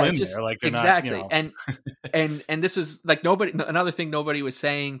 they're still in there. Like, they're exactly. Not, and this was like another thing nobody was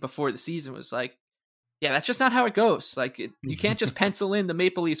saying before the season was like, yeah, that's just not how it goes. Like, you can't just pencil in the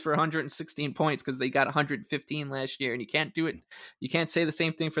Maple Leafs for 116 points because they got 115 last year, and you can't do it. You can't say the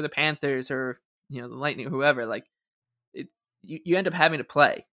same thing for the Panthers or the Lightning or whoever. Like, you end up having to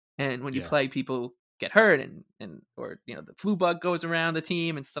play, and when you play, people get hurt and or the flu bug goes around the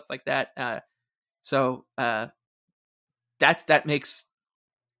team and stuff like that. So that makes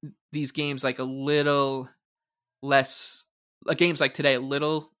these games like a little less, games like today a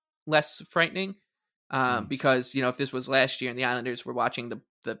little less frightening. Because if this was last year and the Islanders were watching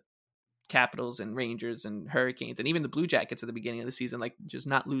the Capitals and Rangers and Hurricanes and even the Blue Jackets at the beginning of the season, like, just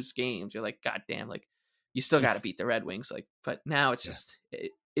not lose games, you're like, God damn, like, you still got to beat the Red Wings. Like, but now it's just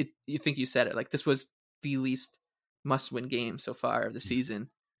you think you said it, like, this was the least must-win game so far of the season,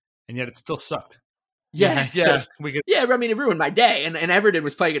 and yet it still sucked. Yeah. I mean, it ruined my day, and Everton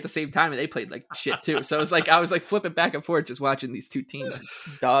was playing at the same time, and they played like shit too. So it was like I was like flipping back and forth just watching these two teams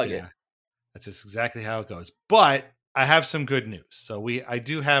dog it. That's just exactly how it goes. But I have some good news. So I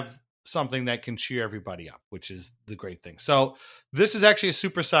do have something that can cheer everybody up, which is the great thing. So this is actually a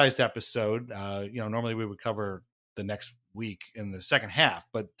supersized episode. Normally we would cover the next week in the second half,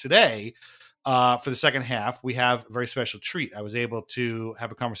 but today, for the second half, we have a very special treat. I was able to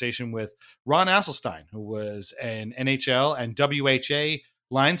have a conversation with Ron Asselstein, who was an NHL and WHA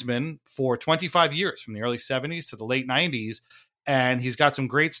linesman for 25 years, from the early 70s to the late 90s. And he's got some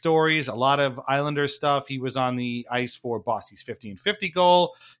great stories, a lot of Islanders stuff. He was on the ice for Bosty's 50-50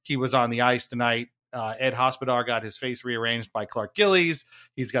 goal. He was on the ice tonight. Ed Hospodar got his face rearranged by Clark Gillies.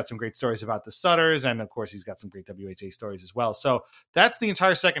 He's got some great stories about the Sutters. And, of course, he's got some great WHA stories as well. So that's the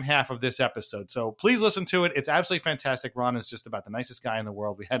entire second half of this episode. So please listen to it. It's absolutely fantastic. Ron is just about the nicest guy in the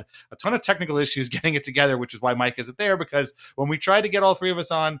world. We had a ton of technical issues getting it together, which is why Mike isn't there, because when we tried to get all 3 of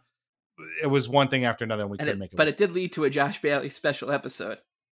us on, it was one thing after another, and we couldn't make it. But it did lead to a Josh Bailey special episode.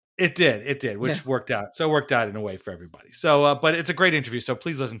 It did, which worked out. So it worked out in a way for everybody. So, but it's a great interview. So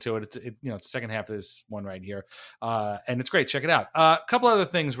please listen to it. It's the second half of this one right here, and it's great. Check it out. A couple other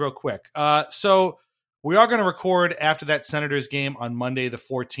things real quick. So We are going to record after that Senators game on Monday the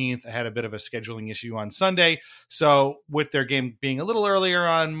 14th. I had a bit of a scheduling issue on Sunday. So with their game being a little earlier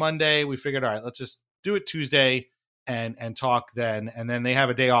on Monday, we figured, all right, let's just do it Tuesday and talk then. And then they have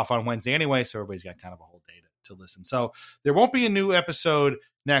a day off on Wednesday anyway, so everybody's got kind of a whole day to listen. So there won't be a new episode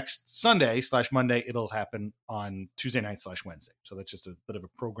next Sunday/Monday. It'll happen on Tuesday night/Wednesday. So that's just a bit of a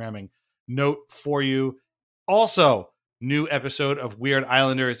programming note for you. Also, new episode of Weird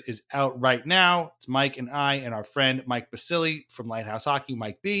Islanders is out right now. It's Mike and I and our friend Mike Basili from Lighthouse Hockey,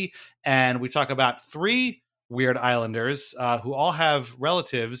 Mike B. And we talk about 3 Weird Islanders who all have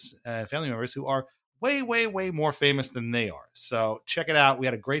relatives and family members who are way, way, way more famous than they are. So check it out. We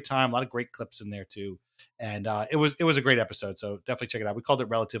had a great time. A lot of great clips in there too. And it was a great episode. So definitely check it out. We called it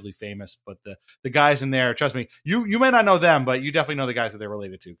Relatively Famous, but the guys in there, trust me, you may not know them, but you definitely know the guys that they're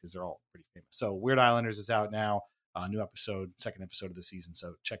related to because they're all pretty famous. So Weird Islanders is out now. New episode, second episode of the season.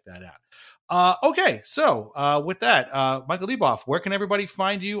 So check that out. Okay. So with that, Michael Leboff, where can everybody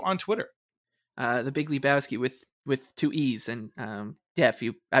find you on Twitter? The Big Lebowski with 2 E's. And if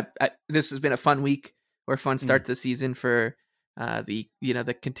you, this has been a fun week or fun start to the season for the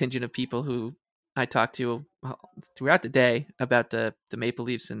contingent of people who I talked to throughout the day about the Maple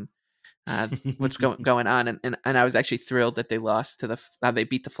Leafs and what's going on. And I was actually thrilled that they lost to they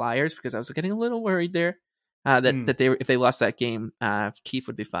beat the Flyers, because I was getting a little worried there. That they, if they lost that game, Keefe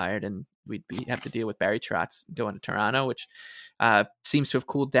would be fired, and we'd have to deal with Barry Trotz going to Toronto, which seems to have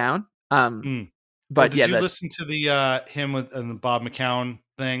cooled down. But did you listen to the him with the Bob McCown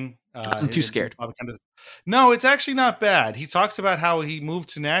thing? I'm too scared. No, it's actually not bad. He talks about how he moved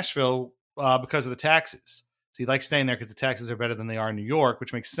to Nashville because of the taxes. So he likes staying there because the taxes are better than they are in New York,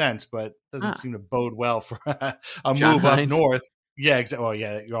 which makes sense, but doesn't seem to bode well for a move up north. Yeah, exactly. Well,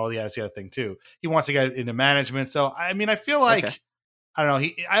 yeah, that's the other thing too. He wants to get into management. So, I mean, I feel like, I don't know.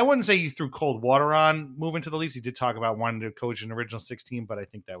 I wouldn't say he threw cold water on moving to the Leafs. He did talk about wanting to coach an original 16, but I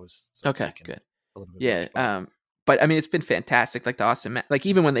think that was good. Yeah. But I mean, it's been fantastic. Like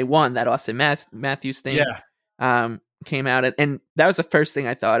even when they won, that Austin Matthews thing came out. And that was the first thing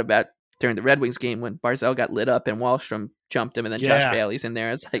I thought about during the Red Wings game, when Barzal got lit up and Wallstrom jumped him, and then Josh Bailey's in there.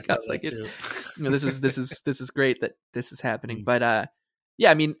 I was like, this is great that this is happening. But I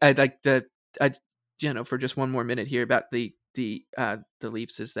mean, I'd like to, for just one more minute here about the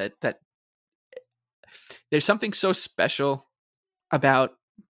Leafs, is that there's something so special about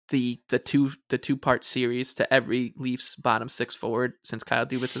the two-part series to every Leafs bottom 6 forward since Kyle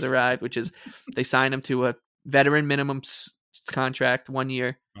Dubas has arrived, which is they signed him to a veteran minimum contract 1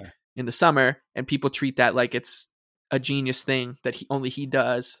 year in the summer, and people treat that like it's a genius thing that he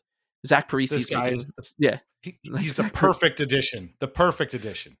does. Zach Parisi's he's the perfect addition. The perfect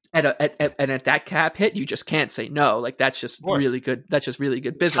addition. And at that cap hit, you just can't say no. Like, that's just really good. That's just really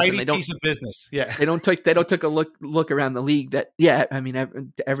good business. Tidy piece of business. Yeah. They don't take a look around the league that I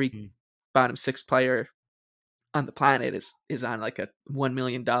mean, every bottom 6 player on the planet is on like a $1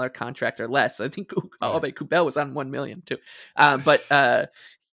 million contract or less. I think Albert Kubel was on $1 million too. But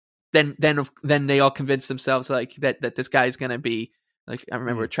then they all convinced themselves like that this guy's going to be, like, I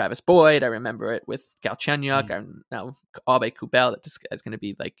remember Travis Boyd. I remember it with Galchenyuk. And now Albert Kubel, that this guy's going to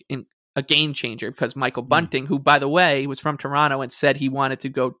be like a game changer, because Michael Bunting, who, by the way, was from Toronto and said he wanted to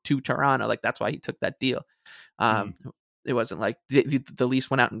go to Toronto. Like, that's why he took that deal. It wasn't like the Leafs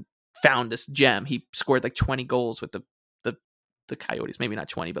went out and found this gem. He scored like 20 goals with the Coyotes. Maybe not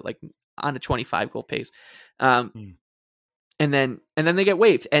 20, but like on a 25 goal pace. And then they get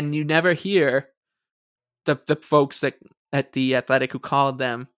waived, and you never hear the folks that at the Athletic who called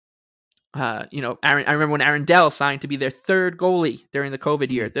them. I remember when Aaron Dell signed to be their 3rd goalie during the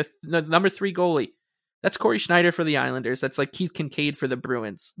COVID year, the number 3 goalie. That's Corey Schneider for the Islanders. That's like Keith Kincaid for the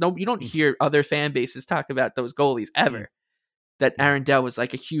Bruins. No, you don't hear other fan bases talk about those goalies ever. That Aaron Dell was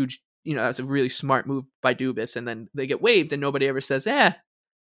like a huge, that was a really smart move by Dubas, and then they get waived, and nobody ever says,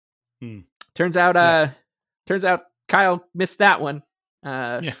 Turns out Kyle missed that one.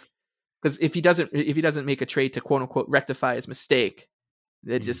 Because if he doesn't make a trade to quote unquote rectify his mistake,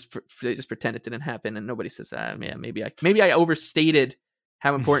 they just pretend it didn't happen, and nobody says, maybe I overstated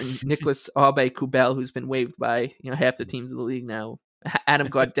how important Nicholas Aube-Kubel, who's been waived by half the teams of the league now, Adam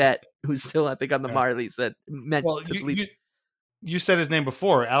Gaudette, who's still I think on the Marlies, that meant to the Leafs. You said his name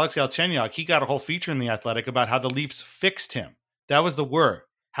before, Alex Galchenyuk. He got a whole feature in The Athletic about how the Leafs fixed him. That was the word.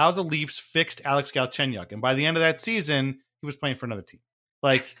 How the Leafs fixed Alex Galchenyuk. And by the end of that season, he was playing for another team.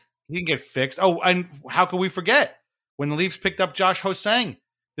 Like, he didn't get fixed. Oh, and how could we forget when the Leafs picked up Josh Ho-Sang?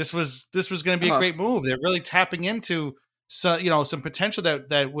 This was going to be a great move. They're really tapping into some potential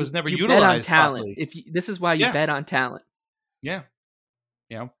that was never utilized bet on talent. Properly. This is why you bet on talent. Yeah.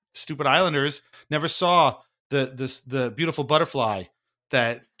 stupid Islanders never saw the beautiful butterfly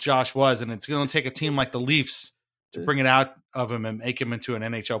that Josh was, and it's going to take a team like the Leafs to bring it out of him and make him into an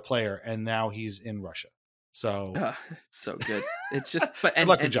NHL player, and now he's in Russia. So it's so good. It's just, but good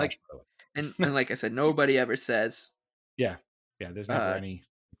luck to Josh, and like I said, nobody ever says, yeah. There's never any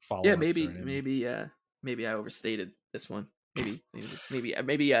follow. Yeah, maybe I overstated this one. Maybe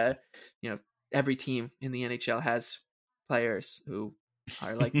you know, every team in the NHL has players who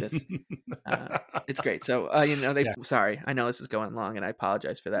are like this. It's great. So sorry, I know this is going long, and I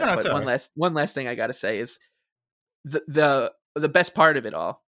apologize for that. No, but one last thing I got to say is the best part of it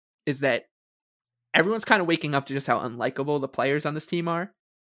all is that everyone's kind of waking up to just how unlikable the players on this team are.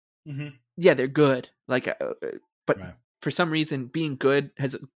 Mm-hmm. Yeah, they're good. But right. For some reason, being good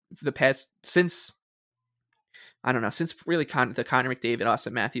has since really the Connor McDavid,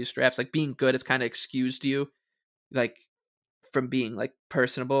 Austin Matthews drafts, like being good has kind of excused you, like from being like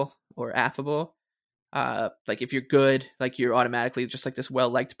personable or affable. Like if you're good, like you're automatically just like this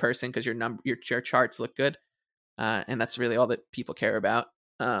well-liked person because your charts look good. And that's really all that people care about.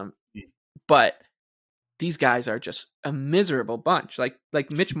 But these guys are just a miserable bunch. Like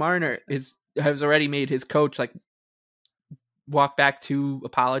Mitch Marner has already made his coach like walk back 2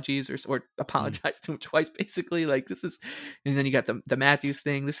 apologies or apologize to him twice, basically. Like this is, and then you got the Matthews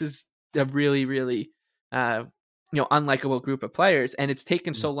thing. This is a really, really, unlikable group of players, and it's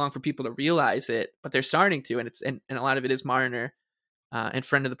taken so long for people to realize it, but they're starting to, and a lot of it is Marner, and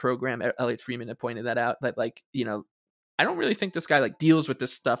friend of the program, Elliot Freeman, had pointed that out, that like, I don't really think this guy like deals with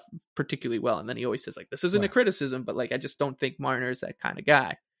this stuff particularly well. And then he always says like, this isn't a criticism, but like, I just don't think Marner is that kind of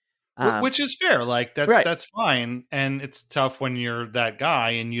guy. Which is fair. Like that's fine. And it's tough when you're that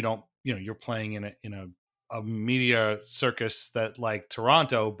guy and you don't, you're playing in a media circus that like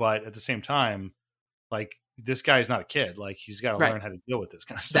Toronto, but at the same time, like this guy is not a kid. Like he's got to learn how to deal with this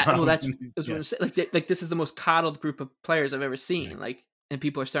kind of stuff. That's what I'm saying. Like this is the most coddled group of players I've ever seen. Like, and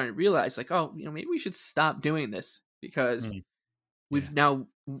people are starting to realize like, oh, maybe we should stop doing this because we've now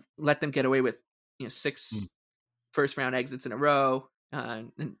let them get away with 6 first round exits in a row,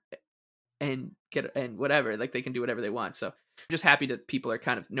 and whatever, like they can do whatever they want. So I'm just happy that people are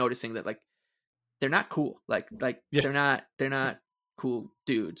kind of noticing that like they're not cool. They're not cool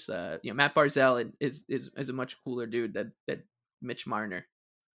dudes. Matt Barzal is a much cooler dude that Mitch Marner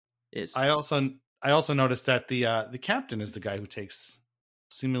is. I also noticed that the captain is the guy who takes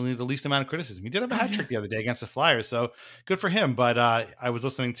seemingly the least amount of criticism. He did have a hat trick the other day against the Flyers, so good for him. But I was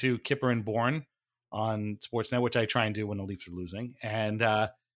listening to Kipper and Bourne on Sportsnet, which I try and do when the Leafs are losing, and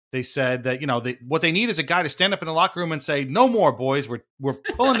they said that what they need is a guy to stand up in the locker room and say, "No more, boys. We're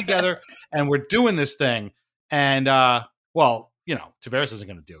pulling together and we're doing this thing." And Tavares isn't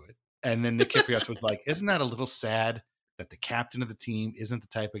going to do it. And then Nick Kyrgios was like, "Isn't that a little sad that the captain of the team isn't the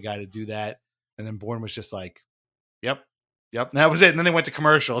type of guy to do that?" And then Bourne was just like, "Yep." And that was it. And then they went to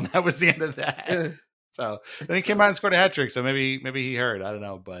commercial, and that was the end of that. So then he came out and scored a hat trick. So maybe he heard. I don't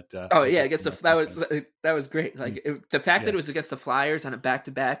know, but against that was great. Like the fact that it was against the Flyers on a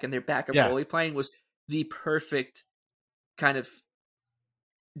back-to-back, and their backup goalie playing was the perfect kind of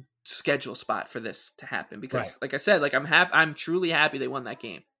schedule spot for this to happen. Because, like I said, like I'm truly happy they won that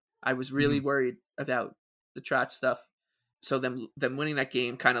game. I was really worried about the Trotz stuff. So them winning that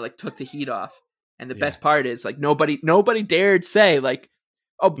game kind of like took the heat off. And the best part is like nobody dared say like,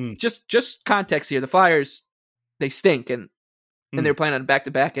 just context here. The Flyers, they stink, and they're playing on back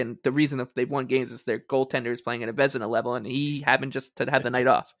to back. And the reason that they've won games is their goaltender is playing at a Vezina level, and he happened just to have the night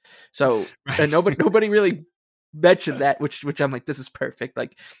off. So nobody really mentioned that, which I'm like, this is perfect.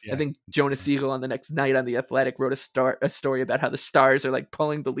 Like I think Jonas Siegel on the next night on The Athletic wrote a story about how the Stars are like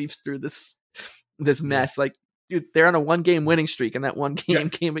pulling the Leafs through this mess. Like, dude, they're on a 1-game winning streak, and that one game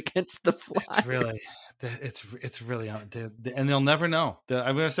came against the Flyers. It's really, and they'll never know.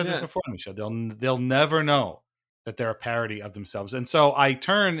 I've said this before on the show. They'll never know that they're a parody of themselves. And so I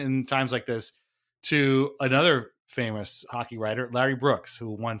turn in times like this to another famous hockey writer, Larry Brooks, who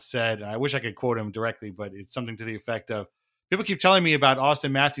once said, and I wish I could quote him directly, but it's something to the effect of, "People keep telling me about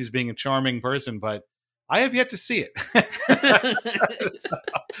Austin Matthews being a charming person, but I have yet to see it." So,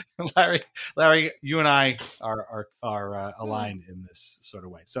 Larry, you and I are aligned in this sort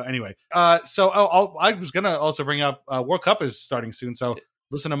of way. So anyway, I was going to also bring up World Cup is starting soon. So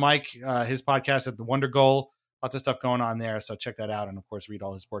listen to Mike, his podcast at The Wonder Goal, lots of stuff going on there. So check that out. And of course, read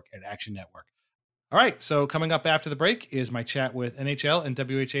all his work at Action Network. All right. So coming up after the break is my chat with NHL and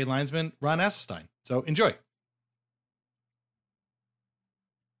WHA linesman Ron Asselstein. So enjoy.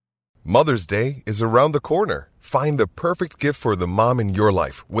 Mother's Day is around the corner. Find the perfect gift for the mom in your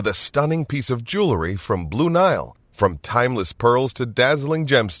life with a stunning piece of jewelry from Blue Nile. From timeless pearls to dazzling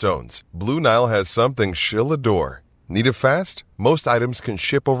gemstones, Blue Nile has something she'll adore. Need it fast? Most items can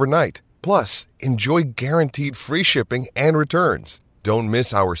ship overnight. Plus, enjoy guaranteed free shipping and returns. Don't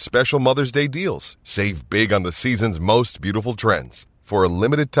miss our special Mother's Day deals. Save big on the season's most beautiful trends. For a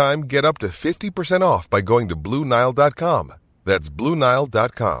limited time, get up to 50% off by going to BlueNile.com. That's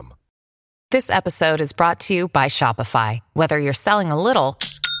BlueNile.com. This episode is brought to you by Shopify. Whether you're selling a little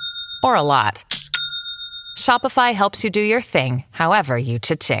or a lot, Shopify helps you do your thing, however you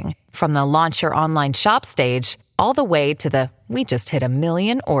cha-ching. From the launch your online shop stage, all the way to the we just hit 1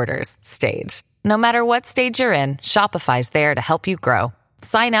 million orders stage. No matter what stage you're in, Shopify's there to help you grow.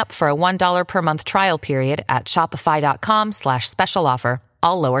 Sign up for a $1 per month trial period at shopify.com/special offer,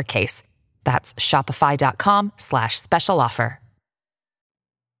 all lowercase. That's shopify.com/special offer.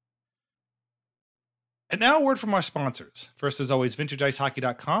 And now a word from our sponsors. First, as always,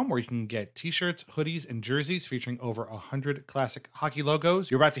 VintageIceHockey.com, where you can get t-shirts, hoodies, and jerseys featuring over 100 classic hockey logos.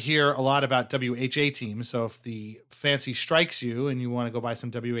 You're about to hear a lot about WHA teams, so if the fancy strikes you and you want to go buy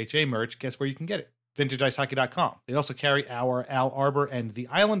some WHA merch, guess where you can get it? VintageIceHockey.com. They also carry our Al Arbor and The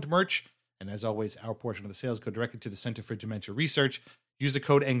Island merch, and as always, our portion of the sales go directly to the Center for Dementia Research. Use the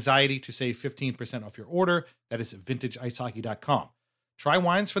code ANXIETY to save 15% off your order. That is VintageIceHockey.com. Try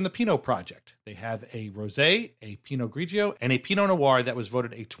wines from the Pinot Project. They have a Rosé, a Pinot Grigio, and a Pinot Noir that was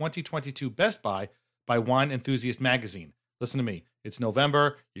voted a 2022 Best Buy by Wine Enthusiast magazine. Listen to me. It's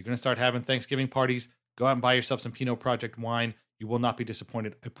November. You're going to start having Thanksgiving parties. Go out and buy yourself some Pinot Project wine. You will not be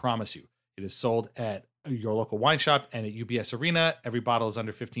disappointed. I promise you. It is sold at your local wine shop and at UBS Arena. Every bottle is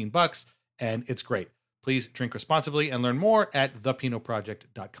under $15, and it's great. Please drink responsibly and learn more at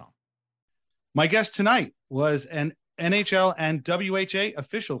thepinotproject.com. My guest tonight was an NHL and WHA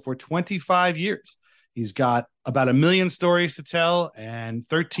official for 25 years. He's got about 1 million stories to tell and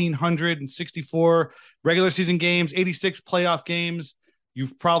 1,364 regular season games, 86 playoff games. You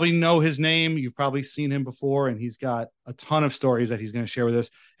probably know his name. You've probably seen him before, and he's got a ton of stories that he's going to share with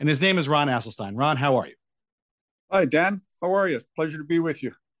us. And his name is Ron Asselstein. Ron, how are you? Hi, Dan. How are you? Pleasure to be with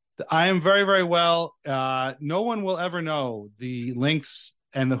you. I am very, very well. No one will ever know the links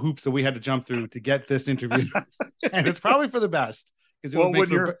and the hoops that we had to jump through to get this interview. And it's probably for the best. Well, when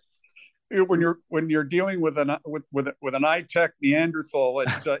you're dealing with an high-tech Neanderthal,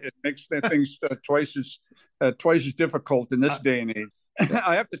 it makes things twice as difficult in this day and age.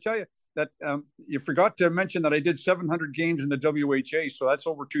 I have to tell you that you forgot to mention that I did 700 games in the WHA, so that's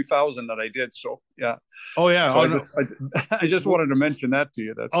over 2,000 that I did. So yeah. Oh yeah. So I just wanted to mention that to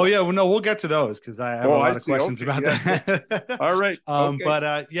you. That's yeah. Well, no, we'll get to those because I have a lot of questions about that. All right. Okay. But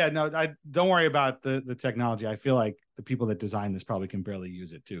I don't worry about the technology. I feel like the people that designed this probably can barely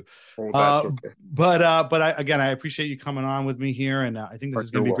use it too. That's okay. But I appreciate you coming on with me here, and I think this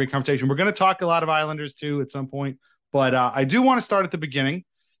is going to be a great conversation. We're going to talk a lot of Islanders too at some point, but I do want to start at the beginning.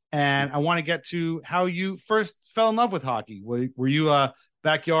 And I want to get to how you first fell in love with hockey. Were you a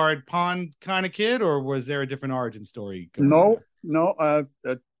backyard pond kind of kid, or was there a different origin story? No. My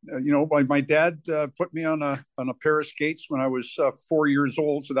dad put me on a pair of skates when I was 4 years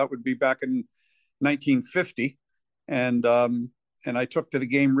old, so that would be back in 1950, and I took to the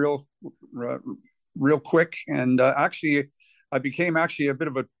game real quick, and I became a bit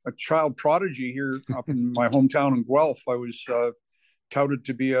of a child prodigy here up in my hometown in Guelph. I was touted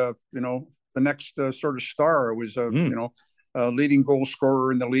to be the next sort of star. I was a leading goal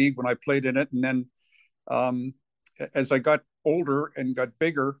scorer in the league when I played in it, and then as I got older and got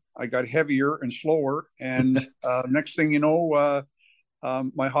bigger, I got heavier and slower, and next thing you know,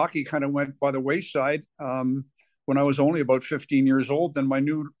 my hockey kind of went by the wayside. When I was only about 15 years old, then my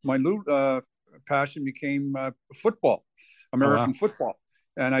new passion became football, American football,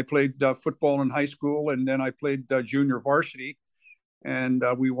 and I played football in high school, and then I played junior varsity. And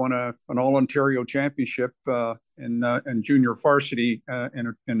we won an all-Ontario championship in junior varsity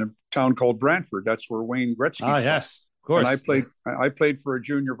in a town called Brantford. That's where Wayne Gretzky. Yes, of course. And I played for a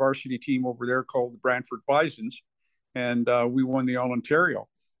junior varsity team over there called the Brantford Bisons, and we won the all-Ontario.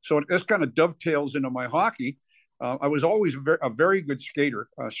 So this kind of dovetails into my hockey. I was always a very good skater,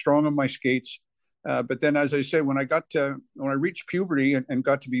 strong on my skates. But then, as I say, when I reached puberty and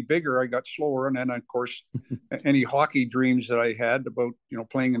got to be bigger, I got slower. And then, of course, any hockey dreams that I had about,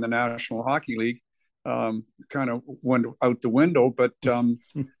 playing in the National Hockey League kind of went out the window. But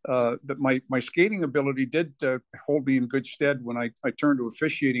my skating ability did hold me in good stead when I turned to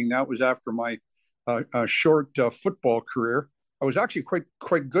officiating. That was after my short football career. I was actually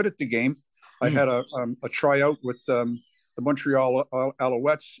quite good at the game. I had a tryout with the Montreal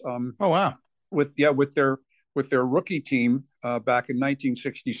Alouettes. Oh, wow. With their rookie team back in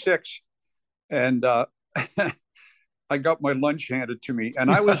 1966, and I got my lunch handed to me, and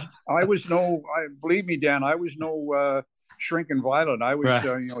believe me, Dan, I was no shrinking violet. I was, Right.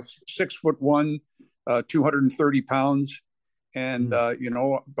 6'1", 230 pounds. And,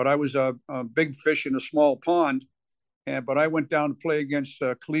 but I was a big fish in a small pond. But I went down to play against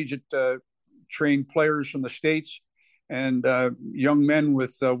collegiate trained players from the States and young men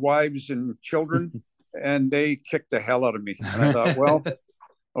with wives and children, and they kicked the hell out of me. And I thought, well,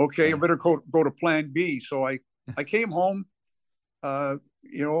 okay, I better go to plan B. So I came home, I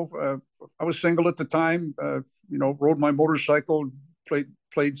was single at the time, rode my motorcycle,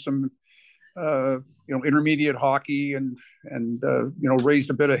 played some, intermediate hockey and raised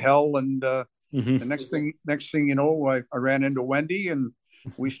a bit of hell. And the next thing, I ran into Wendy and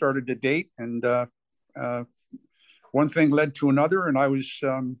we started to date, and one thing led to another. And I was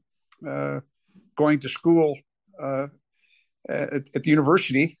going to school at the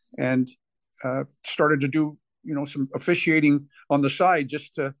university and started to do, some officiating on the side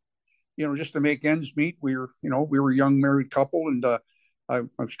just to make ends meet. We were a young married couple, and I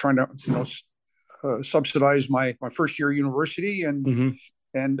was trying to, subsidize my first year of university, and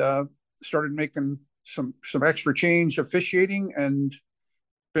started making some extra change officiating, and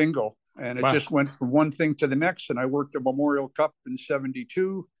bingo. And it just went from one thing to the next. And I worked at Memorial Cup in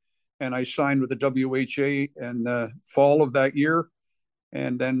 72, and I signed with the WHA in the fall of that year.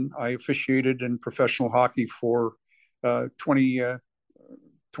 And then I officiated in professional hockey for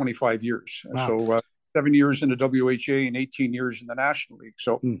 25 years. Wow. So 7 years in the WHA and 18 years in the National League.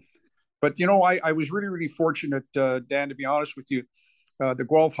 So, but, I was really, really fortunate, Dan, to be honest with you. The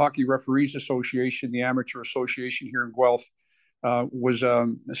Guelph Hockey Referees Association, the amateur association here in Guelph, was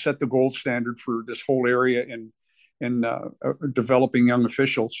set the gold standard for this whole area in developing young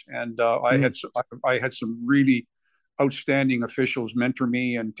officials. And I had some really outstanding officials mentor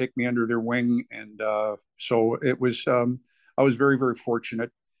me and take me under their wing. And so it was, I was very, very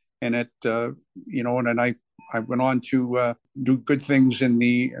fortunate. And and then I went on to do good things in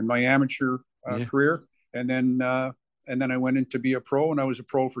my amateur career. And then I went in to be a pro, and I was a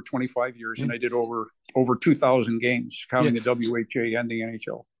pro for 25 years, and I did over 2,000 games, counting the WHA and the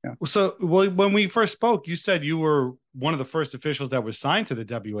NHL. Yeah. So when we first spoke, you said you were one of the first officials that was signed to the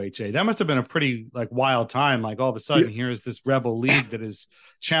WHA. That must have been a pretty wild time. All of a sudden, here's this rebel league that is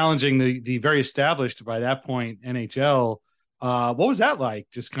challenging the very established by that point NHL. What was that like?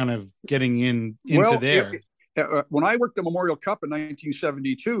 Just kind of getting into there. When I worked the Memorial Cup in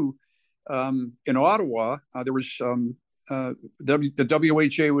 1972. In Ottawa, there was the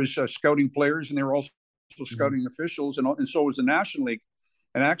WHA was scouting players, and they were also scouting officials, and so was the National League.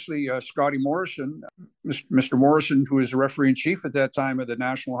 And actually, Scotty Morrison, Mr. Morrison, who was the referee in chief at that time of the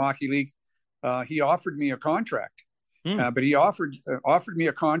National Hockey League, he offered me a contract. But he offered me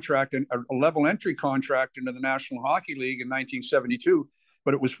a contract, a level entry contract into the National Hockey League in 1972.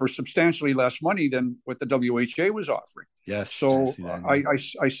 But it was for substantially less money than what the WHA was offering. Yes. So I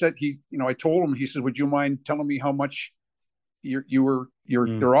said, I told him, he said, would you mind telling me how much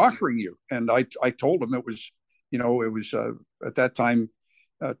they're offering you? And I told him it was at that time,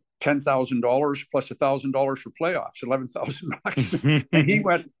 $10,000 plus $1,000 for playoffs, $11,000.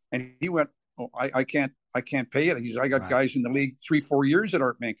 and he went, oh, I can't pay it. He said, I got guys in the league 3-4 years that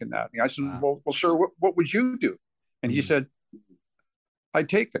aren't making that. And I said, well, sir, what would you do? And he said, I'd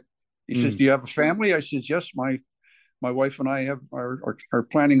take it. He says, do you have a family? I says, yes, my wife and I are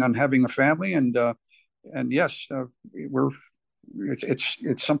planning on having a family. And yes,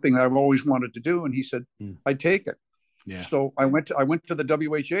 it's something that I've always wanted to do. And he said, I'd take it. Yeah. So I went to the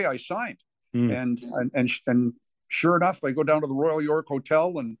WHA, I signed and sure enough, I go down to the Royal York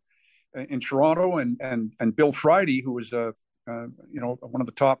Hotel in Toronto and Bill Friday, who was one of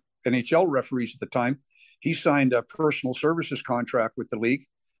the top NHL referees at the time, he signed a personal services contract with the league,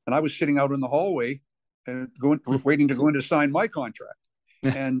 and I was sitting out in the hallway and waiting to go in to sign my contract.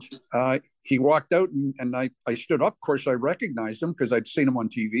 And he walked out, and I stood up. Of course, I recognized him because I'd seen him on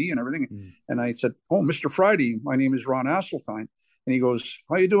TV and everything. And I said, "Oh, Mr. Friday, my name is Ron Asseltine." And he goes,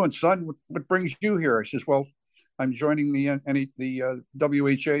 "How you doing, son? What brings you here?" I says, "Well, I'm joining the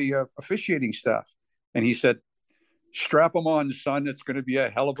WHA officiating staff." And he said, "Strap them on, son. It's going to be a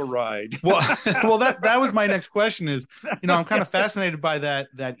hell of a ride." Well, that was my next question. Is I'm kind of fascinated by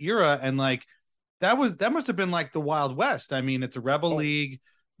that era, and that must have been like the Wild West. I mean, it's a rebel league.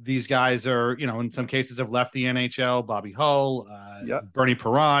 These guys are, in some cases have left the NHL. Bobby Hull, Bernie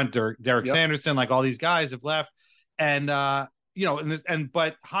Parent, Derek Sanderson, all these guys have left, and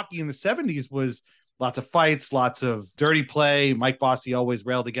but hockey in the 70s was lots of fights, lots of dirty play. Mike Bossy always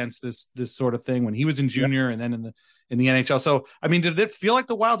railed against this sort of thing when he was in junior and then in the NHL. So, I mean, did it feel like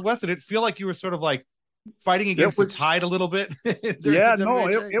the Wild West? Did it feel like you were sort of fighting against the tide a little bit? Yeah, no,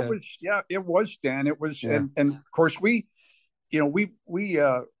 it was. Yeah, it was, Dan. It was, and of course we had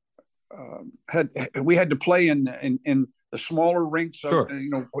to play in the smaller rinks, sure.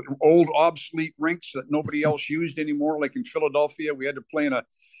 Old obsolete rinks that nobody else used anymore. Like in Philadelphia, we had to play in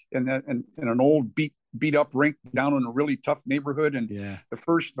an old beat up rink down in a really tough neighborhood. And the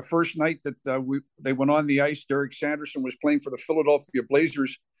first night that they went on the ice, Derek Sanderson was playing for the Philadelphia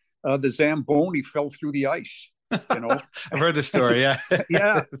Blazers. The Zamboni fell through the ice. I've heard this story. Yeah,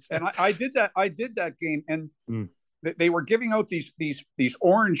 yeah. And I did that game, and they were giving out these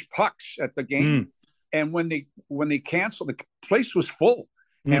orange pucks at the game. And when they canceled, the place was full,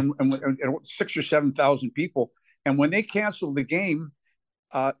 and 6,000 or 7,000 people. And when they canceled the game,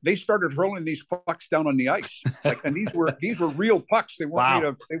 they started hurling these pucks down on the ice. And these were real pucks. They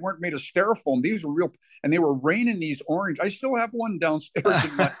weren't made of styrofoam. These were real, and they were raining these orange. I still have one downstairs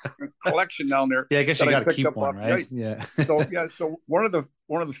in my collection down there. Yeah, I guess you got to keep one, right? Yeah. So one of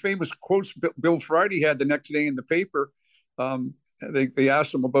the famous quotes Bill Friday had the next day in the paper. They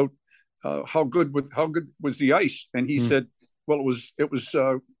asked him about how good was the ice, and he said, "Well, it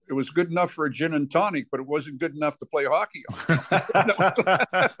was good enough for a gin and tonic, but it wasn't good enough to play hockey on."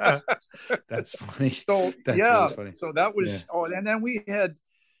 That's funny. So that's really funny. So that was. Oh, and then we had,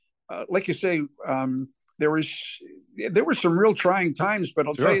 like you say, there were some real trying times. But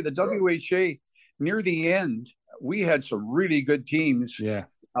I'll tell you, the WHA near the end, we had some really good teams. Yeah.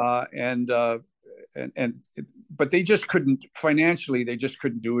 But they just couldn't financially. They just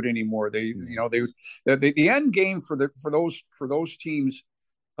couldn't do it anymore. The end game for those teams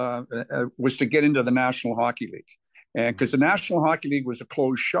was to get into the National Hockey League, and because the National Hockey League was a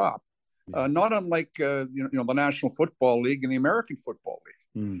closed shop, not unlike the National Football League and the American Football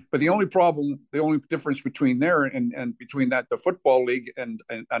League. But the only difference between there and between that the Football League and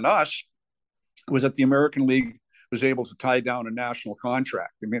us was that the American League was able to tie down a national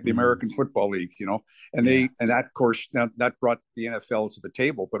contract, the American Football League, and that, of course, that brought the NFL to the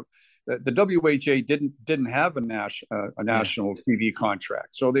table. But the WHA didn't have a national TV contract,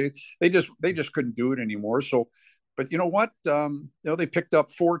 so they just couldn't do it anymore. So, but you know what? They picked up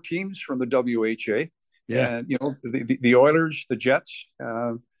 4 teams from the WHA, and the Oilers, the Jets,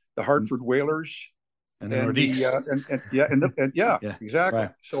 the Hartford Whalers, and the Nordiques. Exactly.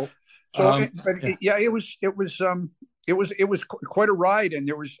 Right. It was quite a ride, and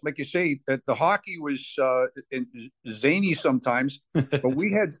there was, like you say, that the hockey was zany sometimes, but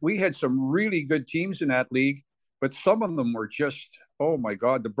we had some really good teams in that league, but some of them were just, oh my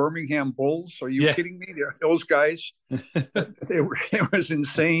God, the Birmingham Bulls. Are you kidding me? Those guys, it was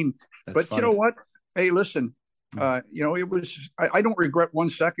insane. But funny. You know what? Hey, listen. It was. I don't regret 1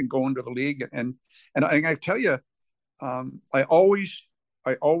 second going to the league, and I tell you, I always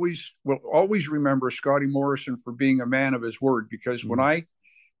will always remember Scotty Morrison for being a man of his word, because when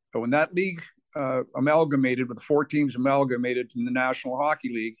that league amalgamated, with the 4 teams amalgamated in the National Hockey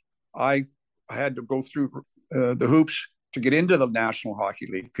League, I had to go through the hoops to get into the National Hockey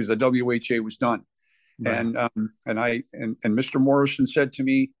League because the WHA was done, right. and Mr. Morrison said to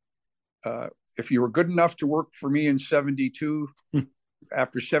me, if you were good enough to work for me in '72,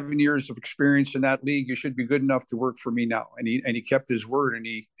 after 7 years of experience in that league, you should be good enough to work for me now. And he kept his word, and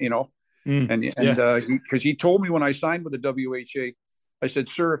because he told me when I signed with the WHA, I said,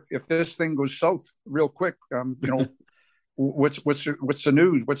 "Sir, if this thing goes south real quick, what's the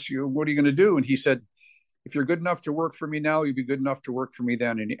news? What are you going to do?" And he said, "If you're good enough to work for me now, you'll be good enough to work for me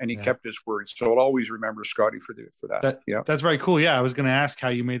then." And he kept his word. So I'll always remember Scotty for that. That's very cool. Yeah. I was going to ask how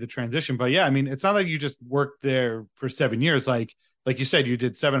you made the transition, but yeah, I mean, it's not like you just worked there for 7 years. Like you said, you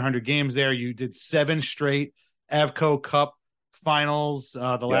did 700 games there. You did 7 straight Avco Cup finals.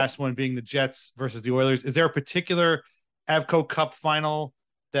 The last one being the Jets versus the Oilers. Is there a particular Avco Cup final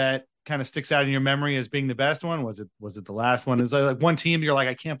that kind of sticks out in your memory as being the best one? Was it the last one? Is like one team you're like,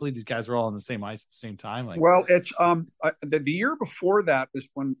 I can't believe these guys are all on the same ice at the same time? Well, it's the year before that was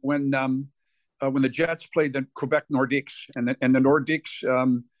when the Jets played the Quebec Nordiques, and the Nordiques.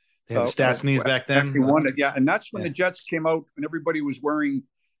 They had Stastny's back then. Actually won it, and that's when the Jets came out, and everybody was wearing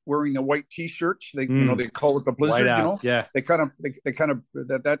the white T-shirts. They they call it the Blizzard. They kind of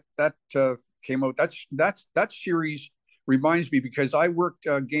that came out. That series reminds me, because I worked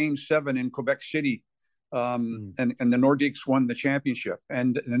Game 7 in Quebec City, and the Nordiques won the championship,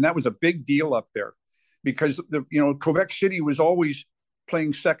 and that was a big deal up there, because Quebec City was always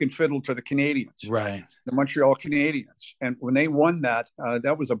playing second fiddle to the Canadians, right? The Montreal Canadiens. And when they won that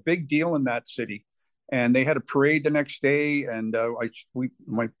was a big deal in that city. And they had a parade the next day. And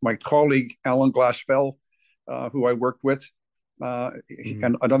my colleague Alan Glassfell, who I worked with,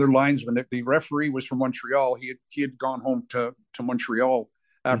 and another linesman. The referee was from Montreal. He had gone home to Montreal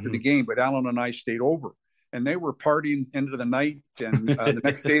after the game, but Alan and I stayed over, and they were partying into the night. And the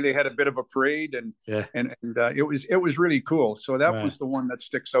next day they had a bit of a parade, and it was really cool. So that was the one that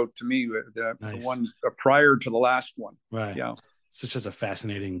sticks out to me. The one prior to the last one. Right. Yeah. It's just a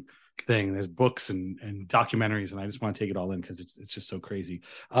fascinating thing. There's books and documentaries, and I just want to take it all in because it's just so crazy.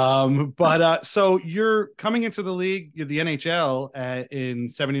 But so you're coming into the league, the NHL in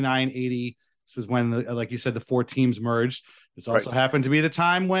 79, 80. This was when, like you said, the 4 teams merged. This also happened to be the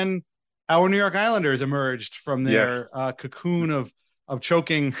time when our New York Islanders emerged from their cocoon of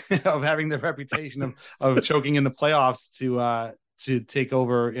choking, of having the reputation of choking in the playoffs to take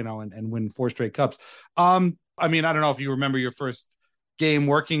over, and win 4 straight cups. I mean, I don't know if you remember your first game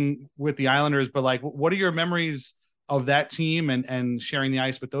working with the Islanders, but like, what are your memories of that team and sharing the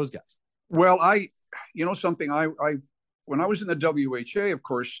ice with those guys? Well, I when I was in the WHA, of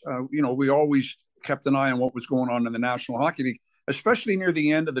course, we always kept an eye on what was going on in the National Hockey League, especially near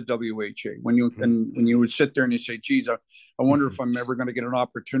the end of the WHA, when you would sit there and you say, geez, I wonder if I'm ever going to get an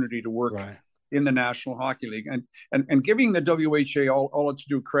opportunity to work in the National Hockey League, and giving the WHA all its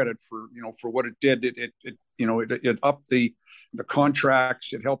due credit for what it did. It upped the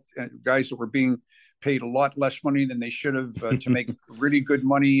contracts. It helped guys that were being paid a lot less money than they should have to make really good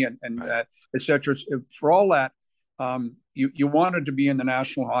money, and et cetera. For all that, you wanted to be in the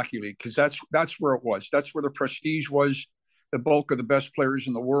National Hockey League because that's where it was. That's where the prestige was. The bulk of the best players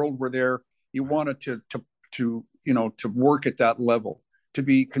in the world were there. You wanted to work at that level, to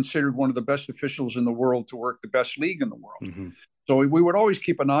be considered one of the best officials in the world, to work the best league in the world. Mm-hmm. So we would always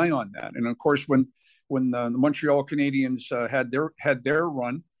keep an eye on that. And of course, when the Montreal Canadiens had their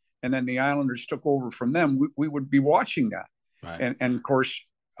run, and then the Islanders took over from them, we would be watching that. Right. And of course,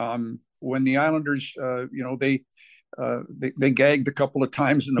 when the Islanders, they gagged a couple of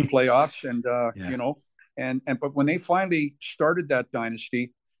times in the playoffs, and but when they finally started that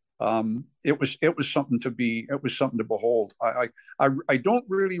dynasty, it was something to behold. I don't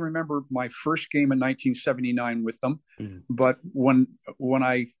really remember my first game in 1979 with them, but when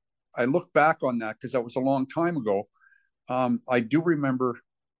I look back on that, because that was a long time ago, I do remember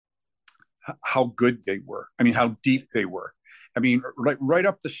how good they were. I mean, how deep they were. I mean, right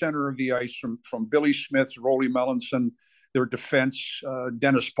up the center of the ice, from Billy Smith, Rolly Melanson, their defense,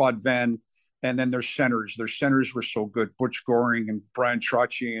 Dennis Potvin, and then their centers. Their centers were so good: Butch Goring and Brian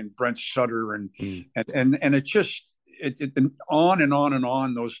Trottier and Brent Sutter, and it just it on and on and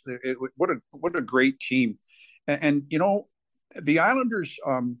on. What a great team, and the Islanders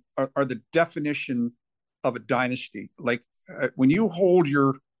are the definition of a dynasty. Like when you hold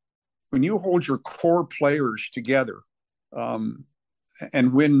your core players together,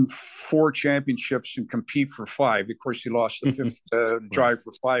 and win 4 championships and compete for 5. Of course, he lost the 5th drive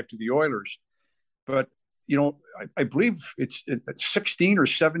for 5 to the Oilers. But, I believe it's 16 or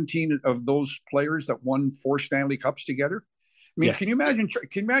 17 of those players that won 4 Stanley Cups together. I mean, can you imagine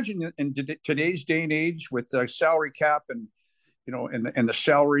in today's day and age with the salary cap and the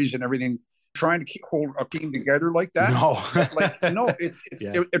salaries and everything, trying to hold a team together like that? No,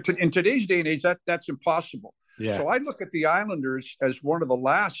 in today's day and age, that's impossible. Yeah. So I look at the Islanders as one of the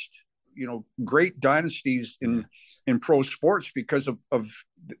last, great dynasties in pro sports because of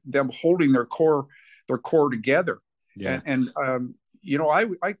them holding their core together. Yeah. And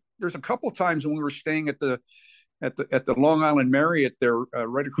I there's a couple of times when we were staying at the Long Island Marriott there,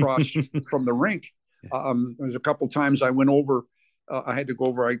 right across from the rink. There's a couple of times I went over. I had to go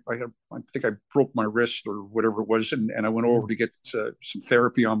over. I think I broke my wrist or whatever it was, and I went over to get some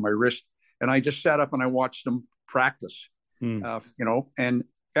therapy on my wrist. And I just sat up and I watched them practice, and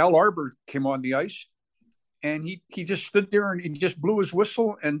Al Arbour came on the ice, and he just stood there and he just blew his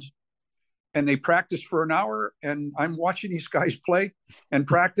whistle, and they practiced for an hour, and I'm watching these guys play and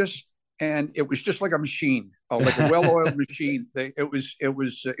practice, and it was just like a machine, like a well-oiled machine. It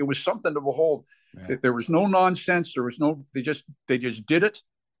was something to behold. Right. There was no nonsense. There was no. They just did it,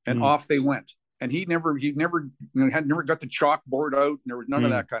 and off they went. And he never got the chalkboard out, and there was none of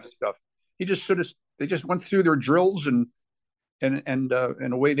that kind of stuff. He just they just went through their drills and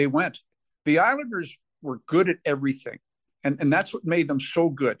away they went. The Islanders were good at everything, and that's what made them so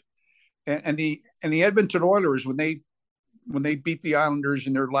good. And the Edmonton Oilers, when they beat the Islanders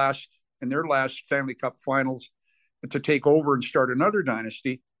in their last Stanley Cup Finals to take over and start another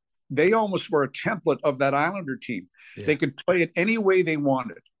dynasty, they almost were a template of that Islander team. Yeah. They could play it any way they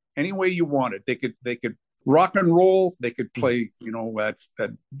wanted, any way you wanted. They could rock and roll. They could play,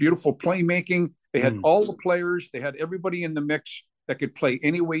 that beautiful playmaking. They had all the players. They had everybody in the mix that could play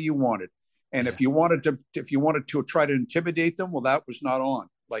any way you wanted. And if you wanted to try to intimidate them, well, that was not on.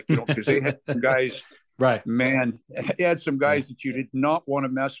 Like, because they had some guys, right? Man, they had some guys that you did not want to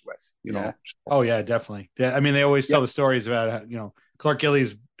mess with. You know. Oh yeah, definitely. I mean, they always tell the stories about Clark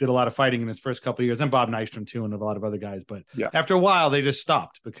Gillies did a lot of fighting in his first couple of years, and Bob Nystrom too, and a lot of other guys. But after a while, they just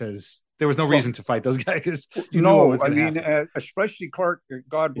stopped because there was no reason to fight those guys. Especially Clark.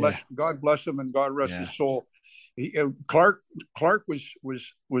 God bless him, and God rest his soul. Clark was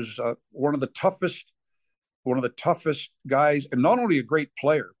one of the toughest guys, and not only a great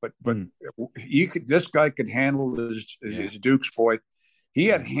player, but this guy could handle his Dukes, boy. He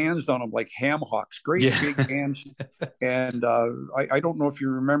had hands on him like ham hocks, great big hands. And I don't know if you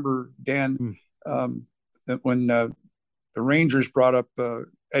remember, Dan, when the Rangers brought up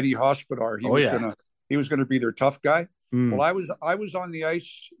Eddie Hospodar, he was gonna be their tough guy. Well, I was on the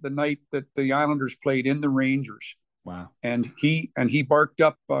ice the night that the Islanders played in the Rangers. Wow. And he barked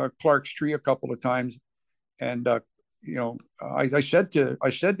up Clark's tree a couple of times. And I said to Ed, I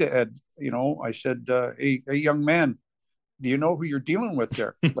said, hey, young man, do you know who you're dealing with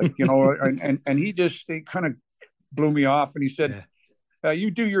there? Like, and he kind of blew me off, and he said,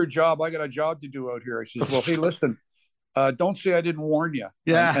 you do your job. I got a job to do out here. I says, well, hey, listen, don't say I didn't warn you.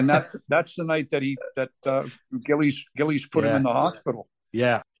 Yeah. And that's the night that Gillies put him in the hospital.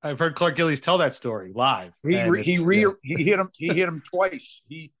 Yeah. I've heard Clark Gillies tell that story live. He hit him twice.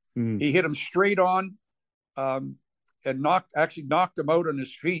 He hit him straight on, and knocked him out on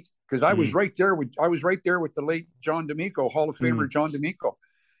his feet, because I was right there with the late John D'Amico, Hall of Famer John D'Amico,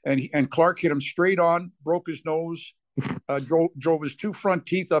 and Clark hit him straight on, broke his nose, drove his two front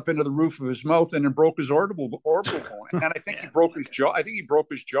teeth up into the roof of his mouth, and then broke his orbital bone. And I think he broke his jaw.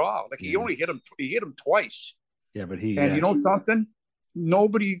 Like he only hit him twice. Yeah, but you know something?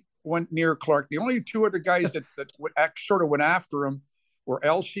 Nobody went near Clark. The only two other guys that sort of went after him were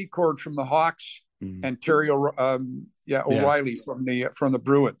Al Secord from the Hawks and Terry O'Reilly from the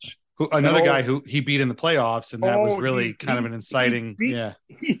Bruins. Another guy who he beat in the playoffs, and that was really kind of an inciting.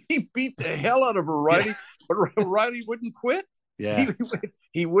 He beat the hell out of O'Reilly, but O'Reilly wouldn't quit. Yeah,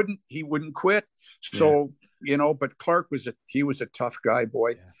 he wouldn't quit. So but Clark was a tough guy,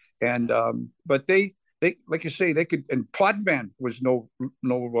 boy, and but they like you say, they could, and Potvin was no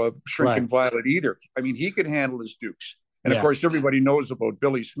shrinking violet either. I mean, he could handle his Dukes. And of course, everybody knows about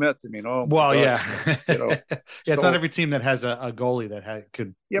Billy Smith. I mean, it's not every team that has a goalie that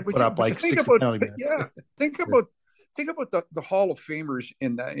could put up like 60 penalty minutes. Yeah, think about the Hall of Famers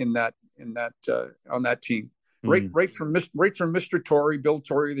in that on that team. Right from Mr. Torrey, Bill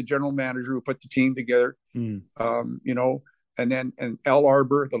Torrey, the general manager who put the team together. And Al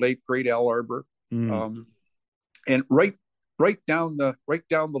Arbor, the late great Al Arbor, and right down the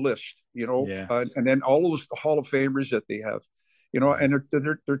list, and then all those Hall of Famers that they have, and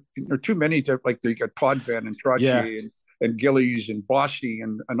they're too many to, like, they got Potvin and Trottier and Gillies and Bossy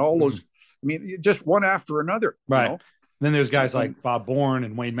and all those. I mean, just one after another. Right. Then there's guys like Bob Bourne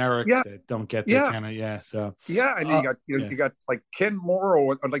and Wayne Merrick that don't get that kind of So and you got like Ken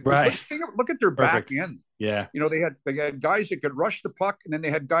Morrow, like look at their back end. Yeah, they had guys that could rush the puck, and then they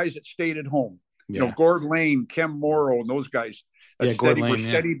had guys that stayed at home. Gord Lane, Ken Morrow, and those guys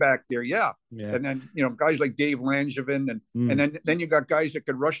steady back there. Yeah. And then, guys like Dave Langevin, and then you got guys that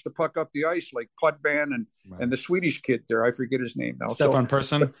could rush the puck up the ice, like Potvin and the Swedish kid there. I forget his name now. Stefan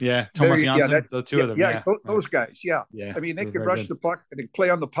Persson. Yeah. Thomas Jansson. The two of them. Yeah. Those guys. Yeah. I mean, they could rush the puck, and they play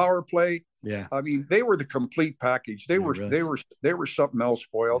on the power play. Yeah. I mean, they were the complete package. They were something else,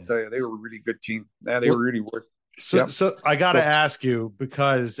 boy. I'll tell you, they were a really good team. Yeah, they really were. So I got to ask you,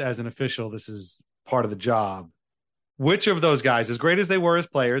 because as an official, this is part of the job. Which of those guys, as great as they were as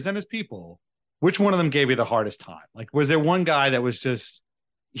players and as people, which one of them gave you the hardest time? Like, was there one guy that was just,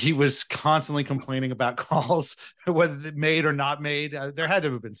 he was constantly complaining about calls, whether they made or not made? There had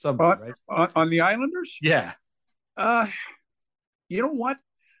to have been somebody, right? On the Islanders? Yeah. You know what?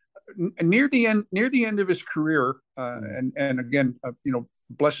 Near the end of his career, and again,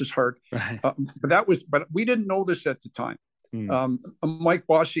 bless his heart. Right. But we didn't know this at the time. Mike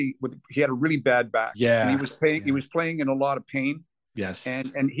Bossy, he had a really bad back. Yeah, and he was playing in a lot of pain. Yes,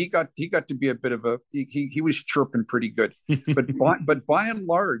 and he got to be a bit of he was chirping pretty good. but by and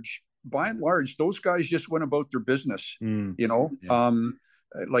large, those guys just went about their business. There's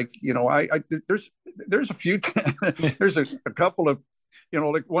a few there's a couple of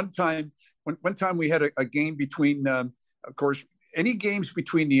like one time we had a game between of course. Any games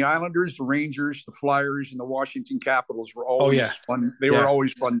between the Islanders, the Rangers, the Flyers, and the Washington Capitals were always fun. They were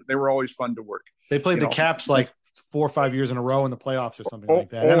always fun. They were always fun to work. They played the Caps like 4 or 5 years in a row in the playoffs or something like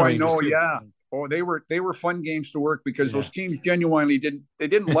that. I know. Yeah. Oh, they were fun games to work because those teams genuinely didn't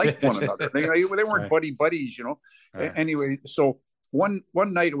like one another. They weren't buddies, you know. Right. Anyway, so one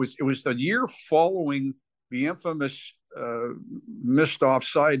night it was the year following the infamous missed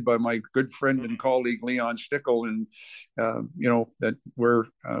offside by my good friend and colleague Leon Stickle, and you know, that where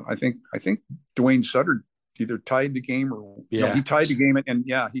I think Dwayne Sutter either tied the game or he tied the game, and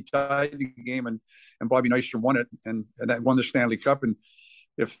he tied the game, and Bobby Nystrom won it, and that won the Stanley Cup. And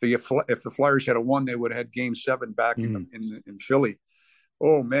if the Flyers had won, they would have had Game 7 back in Philly.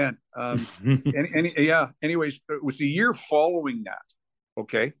 Oh man. Anyways, it was the year following that.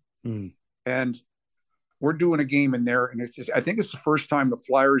 Okay. And we're doing a game in there, and I think it's the first time the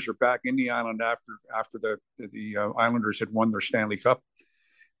Flyers are back in the island after the Islanders had won their Stanley Cup.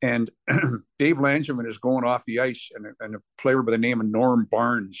 And Dave Langevin is going off the ice, and a player by the name of Norm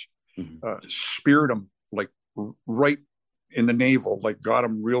Barnes speared him like right in the navel, like got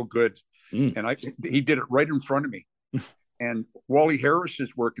him real good. And he did it right in front of me. And Wally Harris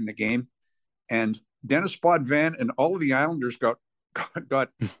is working the game, and Dennis Potvin and all of the Islanders got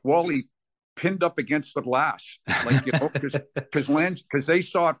Wally pinned up against the glass, like, you know, because they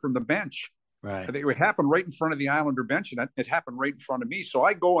saw it from the bench. Right. It would happen right in front of the Islander bench, and it happened right in front of me. So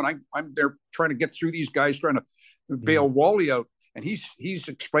I go and I'm there trying to get through these guys, trying to bail Wally out, and he's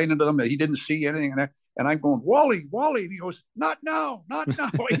explaining to them that he didn't see anything, and I'm going, Wally, and he goes, not now.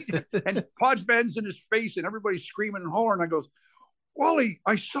 And Podvan's in his face, and everybody's screaming and hollering. I goes, Wally,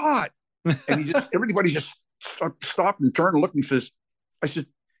 I saw it, and everybody just stopped and turned and looked, and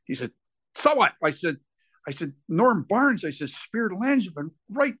he said, so what? I said, Norm Barnes, I said, speared Langevin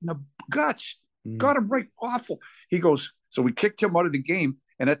right in the guts, got him right awful. He goes, so we kicked him out of the game.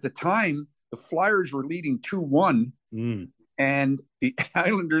 And at the time, the Flyers were leading 2-1, and the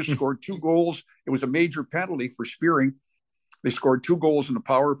Islanders scored 2 goals. It was a major penalty for spearing. They scored 2 goals in the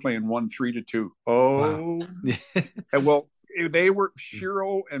power play and won 3-2. Oh, wow. And well, they were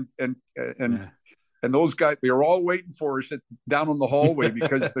Shiro and those guys, they were all waiting for us down in the hallway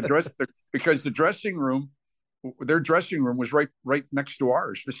because the dressing room, their dressing room was right next to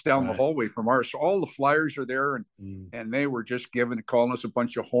ours, just down the hallway from ours. So all the Flyers are there, and they were just calling us a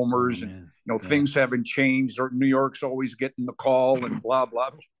bunch of homers, and things haven't changed, or New York's always getting the call and blah blah.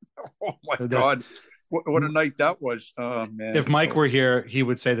 Oh my God, what a night that was! Oh man! If Mike were here, he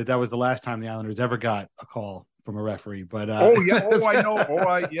would say that was the last time the Islanders ever got a call from a referee. But I know. I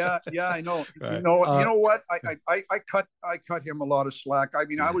know. Right. You know what? I cut him a lot of slack. I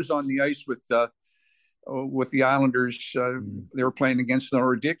mean, I was on the ice with the Islanders. They were playing against the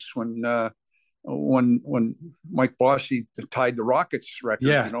Nordiques when Mike Bossy tied the Rockets record.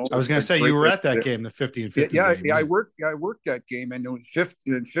 Yeah, you know, I was going to say you were at that game, the 50 and 50. Yeah, game. I worked that game, and it was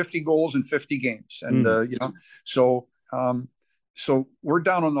 50 goals in 50 games, and so we're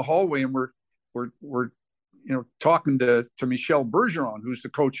down on the hallway, and we're talking to Michel Bergeron, who's the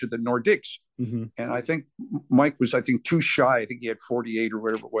coach of the Nordiques. And I think Mike was, too shy. I think he had 48 or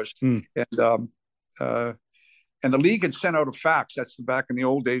whatever it was. And the league had sent out a fax. That's back in the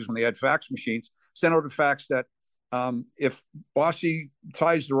old days when they had fax machines. Sent out a fax that if Bossy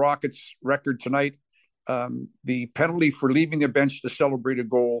ties the Rockets record tonight, the penalty for leaving the bench to celebrate a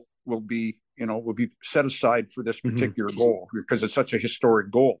goal will be set aside for this particular goal, because it's such a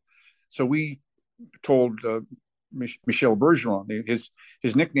historic goal. So we told Michel Bergeron,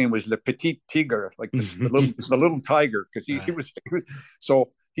 his nickname was Le Petit Tigre, like the little tiger, because he was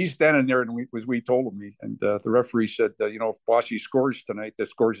so he's standing there, and we told him, and the referee said, if Bossy scores tonight, that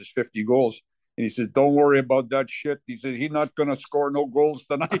scores his 50 goals, and he said, don't worry about that shit. He said, he's not going to score no goals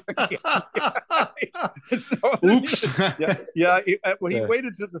tonight. Oops. He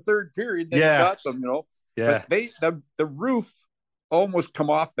waited to the third period, then he got them, but the roof almost come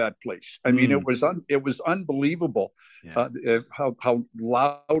off that place. I mean, it was unbelievable how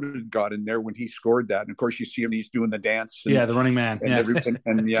loud it got in there when he scored that. And of course, you see him; he's doing the dance. And, the running man. And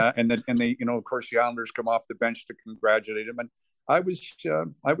they, of course, the Islanders come off the bench to congratulate him. And I was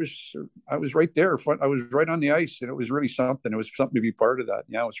right there. I was right on the ice, and it was really something. It was something to be part of that.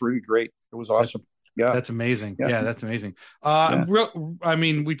 Yeah, it was really great. It was awesome. That's amazing. Yeah, that's amazing. I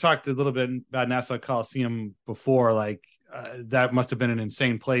mean, we talked a little bit about Nassau Coliseum before, like. That must have been an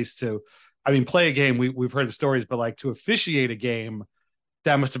insane place to, play a game. We've heard the stories, but like to officiate a game,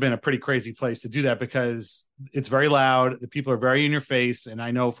 that must have been a pretty crazy place to do that, because it's very loud. The people are very in your face. And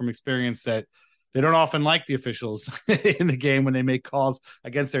I know from experience that they don't often like the officials in the game when they make calls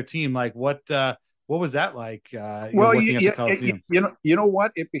against their team. Like what was that like? Working at the Coliseum? You know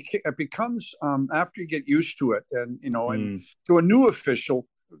what? It becomes after you get used to it, and and to a new official,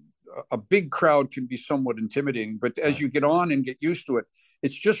 a big crowd can be somewhat intimidating, but as you get on and get used to it,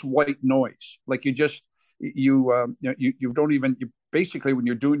 it's just white noise. Like you don't even, basically when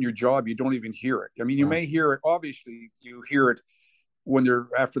you're doing your job, you don't even hear it. I mean, you may hear it, obviously you hear it when they're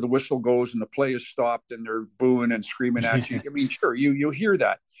after the whistle goes and the play is stopped and they're booing and screaming at you. I mean, sure, you hear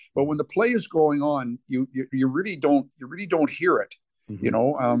that, but when the play is going on, you really don't hear it.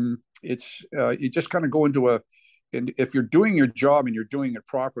 It's you just kind of go into and if you're doing your job and you're doing it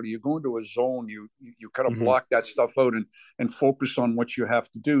properly, you go into a zone, you kind of block that stuff out and focus on what you have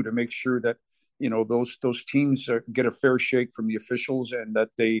to do to make sure that, those teams get a fair shake from the officials and that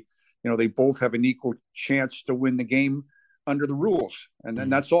they both have an equal chance to win the game under the rules. And then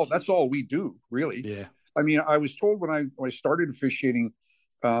that's all we do, really. Yeah. I mean, I was told when I started officiating,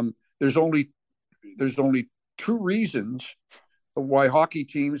 there's only two reasons why hockey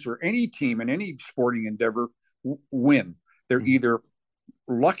teams or any team in any sporting endeavor win. They're either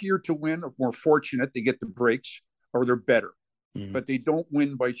luckier to win or more fortunate, they get the breaks, or they're better. But they don't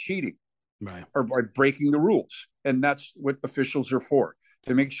win by cheating or by breaking the rules. And that's what officials are for,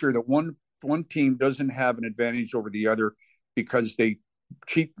 to make sure that one team doesn't have an advantage over the other because they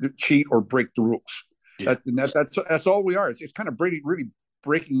cheat or break the rules. Yeah. That's all we are. It's kind of really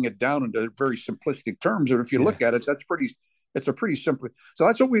breaking it down into very simplistic terms. And if you look at it, it's a pretty simple. So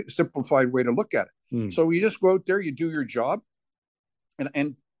that's a simplified way to look at it. So you just go out there, you do your job.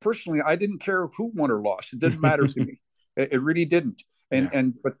 And personally, I didn't care who won or lost. It didn't matter to me. It really didn't.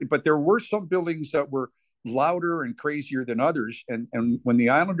 But there were some buildings that were louder and crazier than others. And when the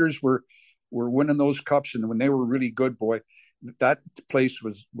Islanders were winning those cups and when they were really good, boy, that place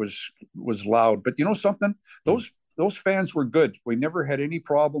was loud. But you know something? Those fans were good. We never had any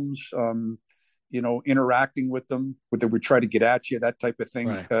problems, interacting with them. They would try to get at you, that type of thing.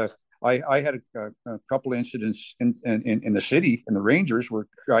 Right. I had a couple of incidents in the city, in the Rangers, where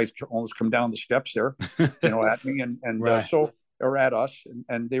guys almost come down the steps there, at me and so or at us,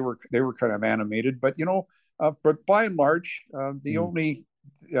 and they were kind of animated. But but by and large, the only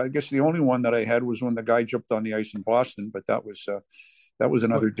one that I had was when the guy jumped on the ice in Boston. But that was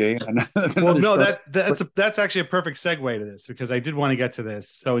another day. Well, no, that's actually a perfect segue to this, because I did want to get to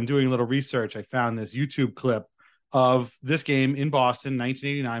this. So in doing a little research, I found this YouTube clip of this game in Boston,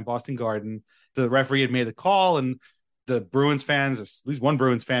 1989, Boston Garden. The referee had made a call, and the Bruins fans, or at least one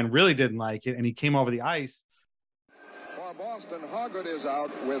Bruins fan, really didn't like it, and he came over the ice. For Boston, Hoggard is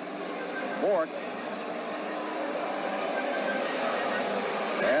out with Bourque.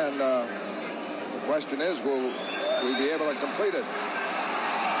 And the question is, will we be able to complete it?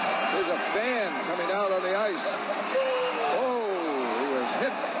 There's a fan coming out on the ice. Oh, he was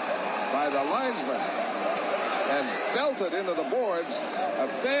hit by the linesman and belted into the boards. A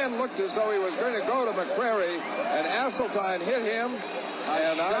fan looked as though he was going to go to McCrary, and Asseltine hit him.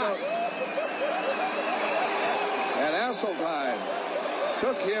 And Asseltine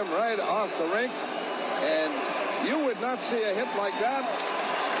took him right off the rink, and you would not see a hit like that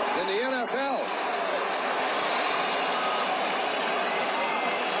in the NFL.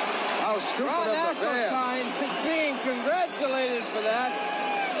 How stupid Ron of the fan. Asseltine is being congratulated for that.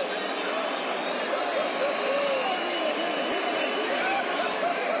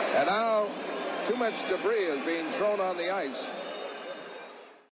 And now, too much debris is being thrown on the ice.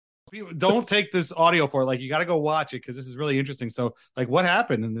 Don't take this audio for it. Like, you got to go watch it, because this is really interesting. So, like, what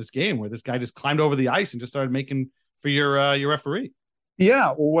happened in this game where this guy just climbed over the ice and just started making for your referee? Yeah,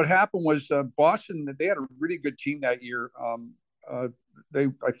 well, what happened was Boston, they had a really good team that year. They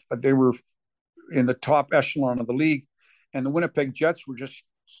were in the top echelon of the league, and the Winnipeg Jets were just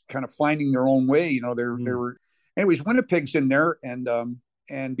kind of finding their own way. They were, anyways. Winnipeg's in there,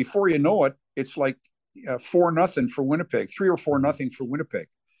 and before you know it, it's like 4-0 for Winnipeg, 3 or 4-0 for Winnipeg.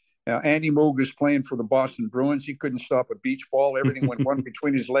 Andy Moog is playing for the Boston Bruins. He couldn't stop a beach ball. Everything went one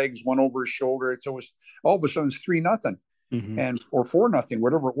between his legs, one over his shoulder. So it was all of a sudden it's 3-0 and or 4-0,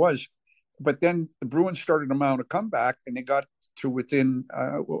 whatever it was. But then the Bruins started to mount a comeback, and they got to within,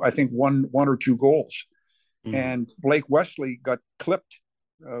 I think, one or two goals. And Blake Wesley got clipped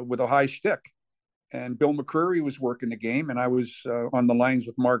with a high stick. And Bill McCreary was working the game, and I was on the lines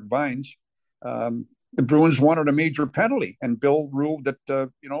with Mark Vines. The Bruins wanted a major penalty, and Bill ruled that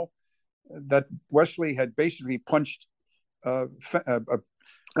that Wesley had basically punched. I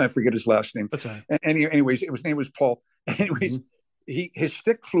forget his last name. That's right. Anyways, his name was Paul. Anyways, his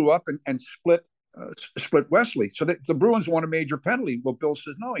stick flew up and split Wesley. So the Bruins want a major penalty. Well, Bill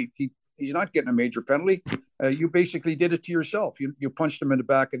says no, he's not getting a major penalty. You basically did it to yourself. You punched him in the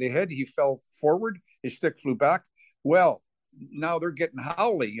back of the head. He fell forward. His stick flew back. Well, now they're getting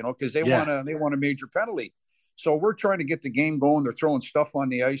howly, because they want a major penalty. So we're trying to get the game going. They're throwing stuff on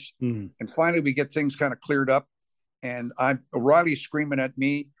the ice. And finally we get things kind of cleared up. And O'Reilly's screaming at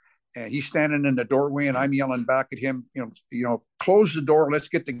me, and he's standing in the doorway, and I'm yelling back at him, close the door. Let's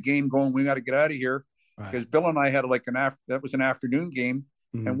get the game going. We got to get out of here. Because Bill and I had that was an afternoon game,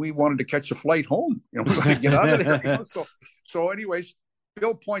 and we wanted to catch a flight home. We got to get out of there. So anyways,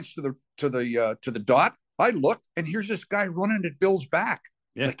 Bill points to the dot. I look, and here's this guy running at Bill's back.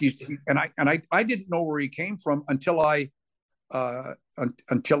 Yeah. Like I didn't know where he came from until I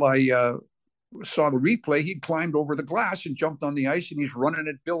saw the replay. He climbed over the glass and jumped on the ice, and he's running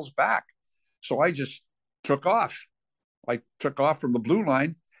at Bill's back. So I just took off. I took off from the blue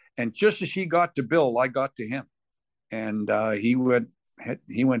line, and just as he got to Bill, I got to him, and he went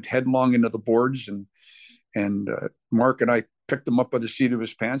headlong into the boards, and Mark and I picked him up by the seat of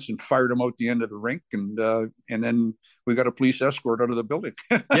his pants and fired him out the end of the rink, and then we got a police escort out of the building.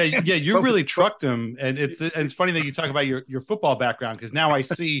 You really trucked him, and it's funny that you talk about your football background, because now I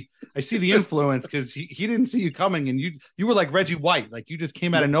see the influence, because he didn't see you coming, and you were like Reggie White, like you just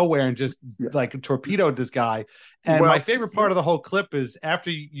came out of nowhere and just like torpedoed this guy. And my favorite part of the whole clip is after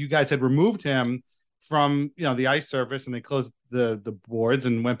you guys had removed him from the ice surface and they closed the boards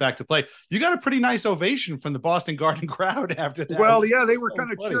and went back to play, you got a pretty nice ovation from the Boston Garden crowd after that. Well, yeah, they were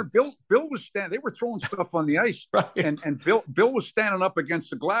kind of cheering. Bill was standing. They were throwing stuff on the ice, right. and Bill was standing up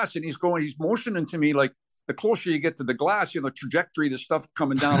against the glass, and he's motioning to me like, the closer you get to the glass, the trajectory, the stuff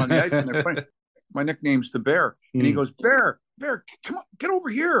coming down on the ice. And they're playing. My nickname's the Bear, and he goes, Bear, come on, get over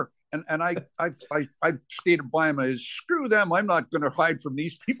here. And I stated by him, screw them. I'm not going to hide from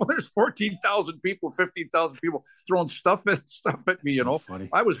these people. There's 14,000 people, 15,000 people throwing stuff at me. Funny.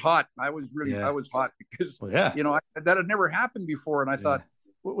 I was hot. I was hot because that had never happened before. And I thought,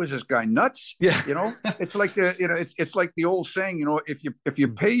 what was this guy nuts? Yeah. It's like it's like the old saying, if you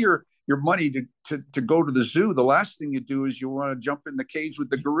pay your money to go to the zoo, the last thing you do is you want to jump in the cage with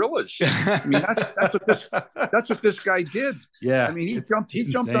the gorillas. I mean, that's what this guy did. Yeah. I mean, he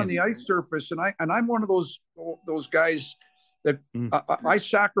jumped on the ice surface, and I'm one of those guys that I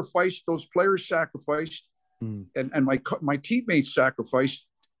sacrificed, those players sacrificed, and my teammates sacrificed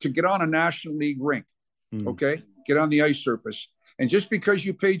to get on a National League rink. Okay, get on the ice surface. And just because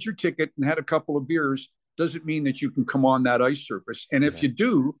you paid your ticket and had a couple of beers doesn't mean that you can come on that ice surface. And if you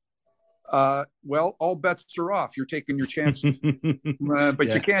do, well, all bets are off. You're taking your chances,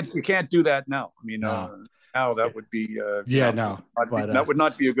 but you can't do that now. I mean, now that would be that would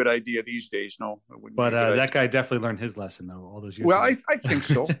not be a good idea these days. No, it wouldn't. But that guy definitely learned his lesson though all those years. Well, I think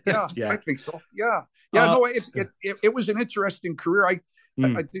so. Yeah, I think so. Yeah. No, it was an interesting career. I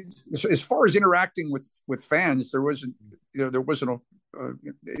did, as far as interacting with fans, there wasn't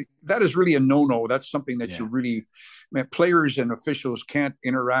that is really a no-no. That's something that you really, players and officials can't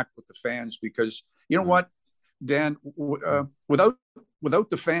interact with the fans, because what, Dan, without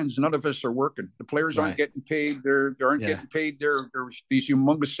the fans, none of us are working. The players aren't getting paid. They aren't getting paid. There's these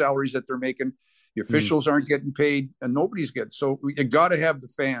humongous salaries that they're making. The officials aren't getting paid, and nobody's getting. So you got to have the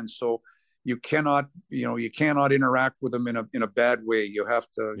fans. So you cannot interact with them in a bad way. You have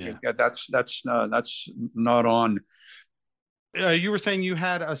to. That's not on. You were saying you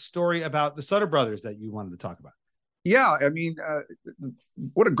had a story about the Sutter brothers that you wanted to talk about. Yeah, I mean,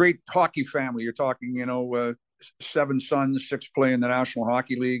 what a great hockey family. You're talking, 7 sons, 6 play in the National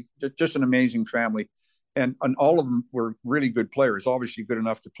Hockey League. Just an amazing family, and all of them were really good players. Obviously, good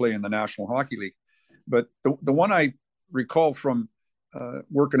enough to play in the National Hockey League. But the one I recall from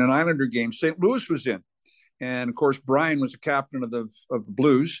working an Islander game, St. Louis was in, and of course Brian was the captain of the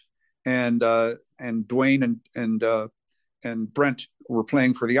Blues, and Dwayne and Brent were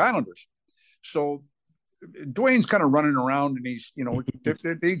playing for the Islanders. So Dwayne's kind of running around, and he's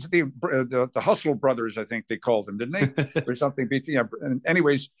the Hustle brothers, I think they called them, didn't they, or something? Yeah. And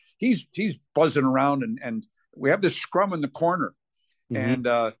anyways, he's buzzing around, and we have this scrum in the corner, and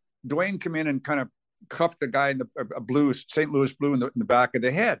Dwayne come in and kind of cuffed the guy in the St. Louis blue in the back of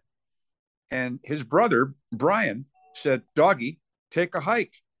the head. And his brother, Brian, said, "Doggy, take a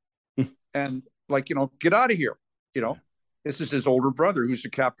hike." And get out of here. This is his older brother, who's the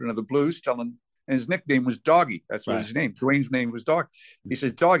captain of the Blues, and his nickname was Doggy. That's what his name, Dwayne's name was Dog. He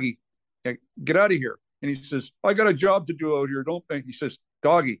said, "Doggy, get out of here." And he says, "I got a job to do out here. Don't think." He says,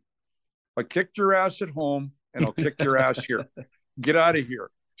 "Doggy, I kicked your ass at home, and I'll kick your ass here. Get out of here."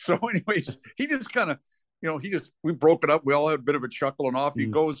 So anyways, he just kind of, we broke it up. We all had a bit of a chuckle, and off he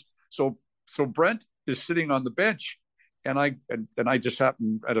goes. So Brent is sitting on the bench, and I just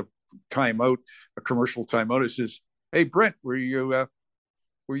happened at a commercial timeout. It says, "Hey, Brent, were you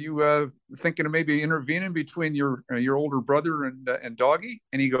thinking of maybe intervening between your older brother and Doggy?"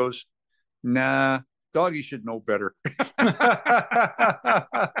 And he goes, "Nah, Doggy should know better.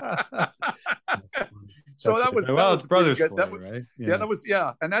 So that was it's brothers, right? Yeah, that was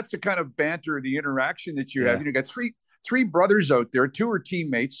and that's the kind of banter, the interaction that you have. You got three brothers out there. Two are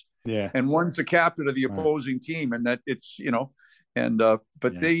teammates, and one's the captain of the opposing team, and that it's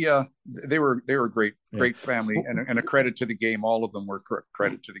but they were great family and a credit to the game. All of them were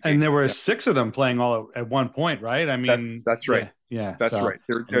credit to the game. And there were 6 of them playing all at one point, right? I mean, that's right. Yeah, that's right.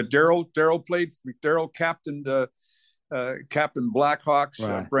 Daryl captained Captain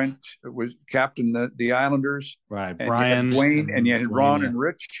Blackhawks. Brent was captain the Islanders. Right. And Brian, Dwayne, and you had Ron and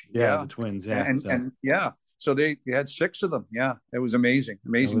Rich. Yeah, the twins. Yeah, and so they had 6 of them. Yeah, it was amazing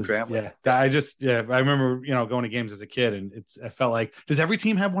family. Yeah, I remember going to games as a kid, and I felt like, does every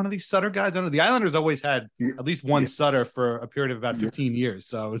team have one of these Sutter guys? I don't know. The Islanders always had at least one Sutter for a period of about 15 years.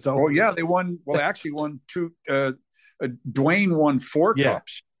 So it's always... they won. Well, they actually won 2. Dwayne won 4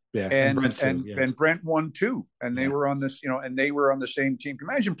 cups. Yeah, and Brent won 2, and they were on this, and they were on the same team. Can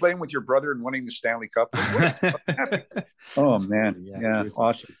you imagine playing with your brother and winning the Stanley Cup? Oh man,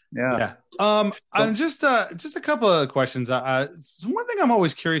 awesome. Yeah. I'm just a couple of questions. One thing I'm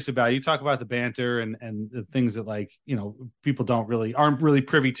always curious about. You talk about the banter and the things that people aren't really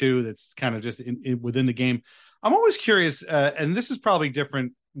privy to. That's kind of just within the game. I'm always curious, and this is probably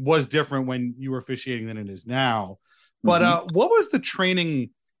was different when you were officiating than it is now. But what was the training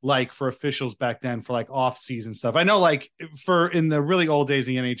like for officials back then for off-season stuff? I know in the really old days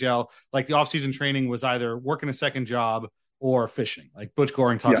in the NHL, the off-season training was either working a second job or fishing. Butch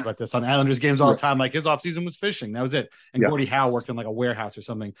Goring talks about this on Islanders games all the time. His off-season was fishing. That was it. And Gordie Howe worked in a warehouse or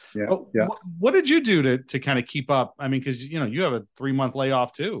something. What did you do to kind of keep up? I mean, because you have a 3-month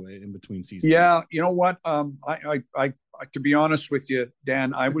layoff too in between seasons. Yeah, you know what? I to be honest with you,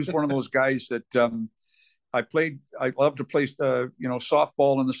 Dan, I was one of those guys that I love to play,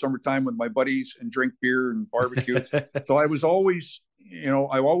 softball in the summertime with my buddies and drink beer and barbecue. So I was always,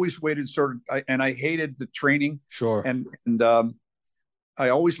 I always waited and I hated the training. Sure. And I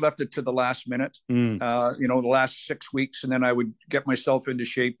always left it to the last minute, the last 6 weeks. And then I would get myself into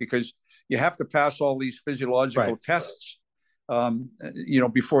shape because you have to pass all these physiological tests,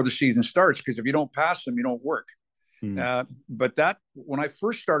 before the season starts. Because if you don't pass them, you don't work. But when I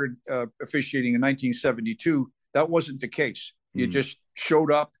first started officiating in 1972, that wasn't the case. You just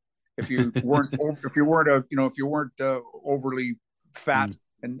showed up. If you weren't overly fat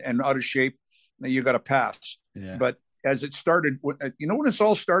and out of shape, then you got to pass. Yeah. But as it started, when this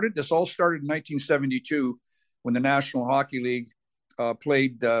all started? This all started in 1972 when the National Hockey League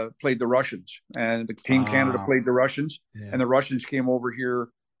played the Russians, and the Team Canada played the Russians, and the Russians came over here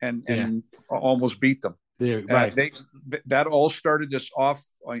and almost beat them. Right. That all started this off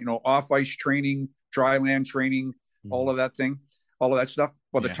ice training, dry land training, all of that stuff.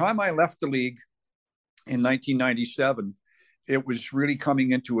 By the time I left the league in 1997, it was really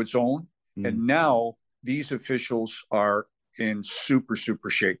coming into its own. And now these officials are in super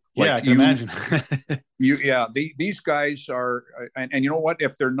shape. I can imagine. These guys are, and you know what?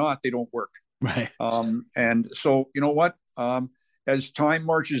 If they're not, they don't work. Right. And so you know what? As time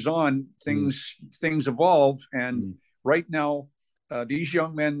marches on, things evolve, and right now, these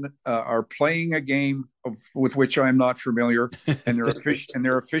young men are playing a game with which I am not familiar, and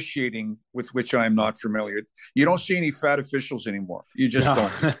they're officiating with which I am not familiar. You don't see any fat officials anymore. You just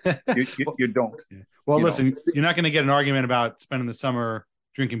don't. You don't. Well, listen, you're not going to get an argument about spending the summer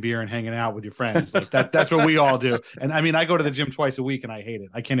drinking beer and hanging out with your friends. That's what we all do. And I mean, I go to the gym twice a week and I hate it.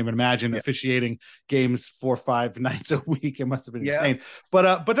 I can't even imagine officiating games 4 or 5 nights a week. It must have been insane.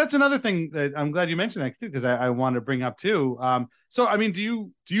 But that's another thing that I'm glad you mentioned that too, because I wanted to bring up too. So, I mean,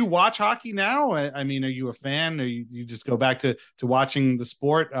 do you watch hockey now? I mean, are you a fan, or you just go back to watching the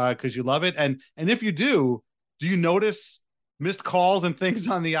sport because you love it? And if you do you notice missed calls and things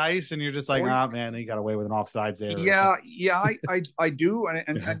on the ice, and you're just like, man, he got away with an offsides there? I do.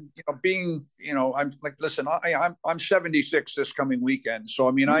 And being, I'm like, listen, I'm 76 this coming weekend. So,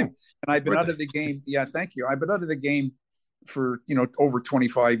 I mean, I've been out of the game. Yeah. Thank you. I've been out of the game for, over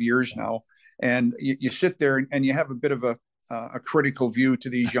 25 years now. And you sit there and you have a bit of a critical view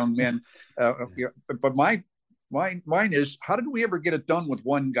to these young men. But mine is, how did we ever get it done with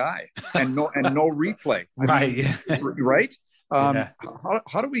one guy and no replay? Right.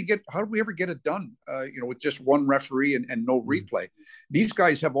 How do we ever get it done? With just one referee and no replay. These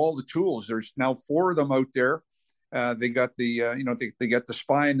guys have all the tools. There's now 4 of them out there. They got the they got the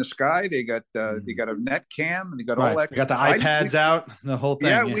spy in the sky. They got a net cam, and they got all that. They got the iPads out, the whole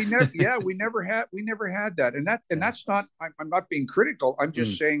thing. We never had that. And that's not. I'm not being critical. I'm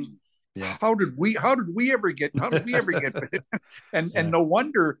just saying how did we ever get and no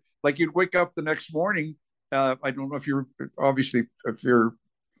wonder, like, you'd wake up the next morning. I don't know if you're obviously, if you're,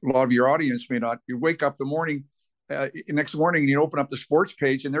 a lot of your audience may not, you wake up the morning, next morning, and you open up the sports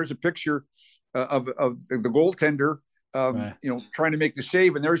page, and there's a picture of the goaltender, trying to make the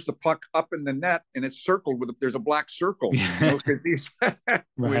save, and there's the puck up in the net, and it's circled with, there's a black circle.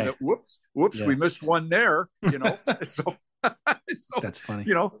 Whoops, we missed one there. So that's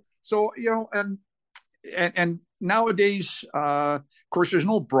funny. And nowadays, of course, there's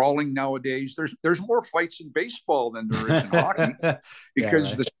no brawling nowadays. There's more fights in baseball than there is in hockey,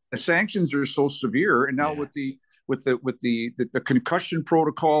 because the sanctions are so severe. And now with the concussion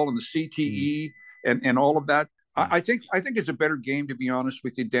protocol and the CTE and all of that, I think it's a better game, to be honest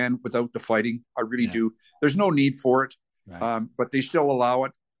with you, Dan, without the fighting. I really do. There's no need for it, but they still allow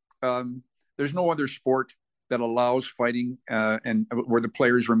it. There's no other sport that allows fighting and where the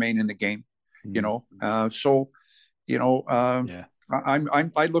players remain in the game. I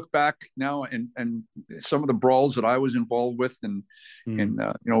look back now and some of the brawls that I was involved with in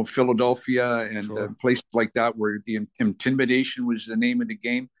Philadelphia and places like that, where the intimidation was the name of the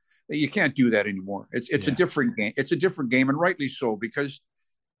game. You can't do that anymore. It's a different game. It's a different game, and rightly so, because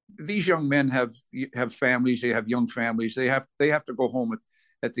these young men have families. They have young families. They have to go home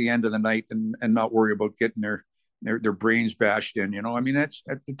at the end of the night and not worry about getting their brains bashed in. I mean, that's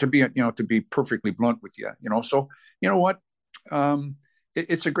to be perfectly blunt with you. So you know what?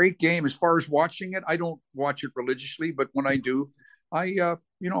 It's a great game. As far as watching it, I don't watch it religiously, but when I do, I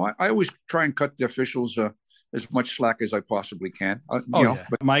always try and cut the officials as much slack as I possibly can. But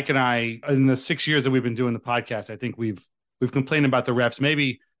Mike and I, in the 6 years that we've been doing the podcast, I think we've complained about the refs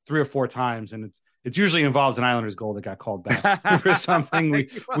maybe 3 or 4 times, and it usually involves an Islanders goal that got called back for something.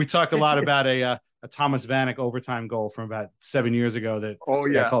 We talked a lot about a Thomas Vanek overtime goal from about 7 years ago that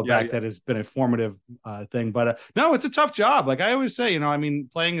got called back. That has been a formative thing. But no, it's a tough job. Like I always say,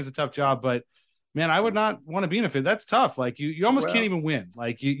 playing is a tough job, but man, I would not want to be in it. That's tough. Like you almost can't even win.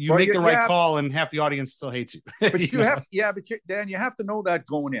 Like you make the right call and half the audience still hates you. But Dan, you have to know that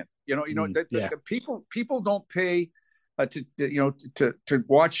going in. The people don't pay to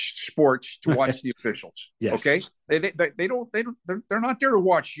watch sports, to watch the officials. Yes. Okay. They're not there to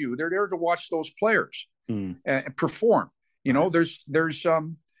watch you. They're there to watch those players and perform. There's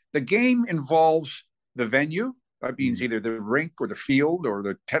the game involves the venue. That means either the rink or the field or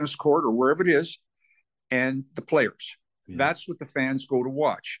the tennis court or wherever it is, and the players. Yeah. That's what the fans go to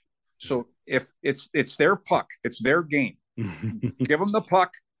watch. So if it's their puck, it's their game. Give them the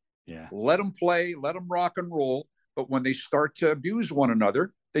puck. Yeah. Let them play. Let them rock and roll. But when they start to abuse one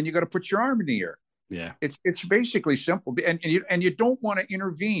another, then you got to put your arm in the air. Yeah. It's basically simple, and you don't want to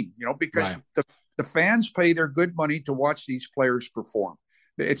intervene, because the fans pay their good money to watch these players perform.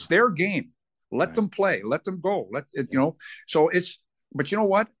 It's their game. Let them play. Let them go. So but you know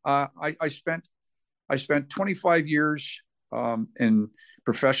what? I spent 25 years in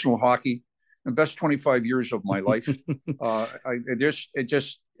professional hockey, the best 25 years of my life. You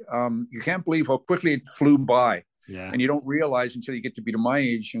can't believe how quickly it flew by. Yeah. And you don't realize until you get to be to my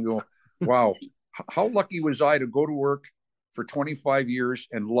age and go, wow, how lucky was I to go to work for 25 years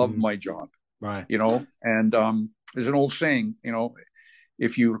and love my job. Right. And there's an old saying,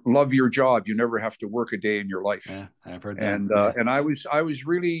 if you love your job, you never have to work a day in your life. Yeah, I've heard that. And I was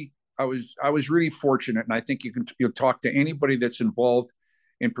really fortunate, and I think you'll talk to anybody that's involved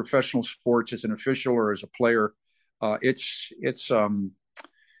in professional sports as an official or as a player. It's an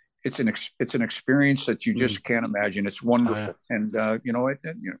experience that you just can't imagine. It's wonderful, and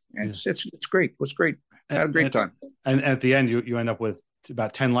it's great. It was great. I had a great time. And at the end, you end up with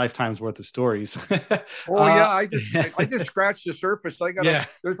about 10 lifetimes worth of stories. I just scratched the surface.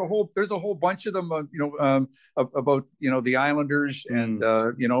 There's a whole bunch of them, about the Islanders and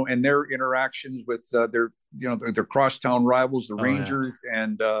and their interactions with their crosstown rivals, the Rangers,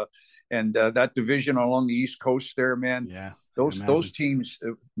 and that division along the East Coast there, man. Yeah. Those teams,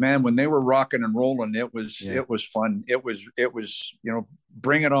 man, when they were rocking and rolling, it was fun. It was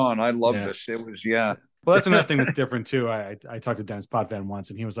bring it on. I love this. It was Well, that's another thing that's different too. I talked to Dennis Potvin once,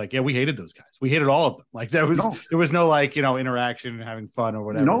 and he was like, "Yeah, we hated those guys. We hated all of them. Like there was no interaction and having fun or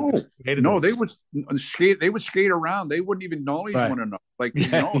whatever. They would skate. They would skate around. They wouldn't even acknowledge one another. Like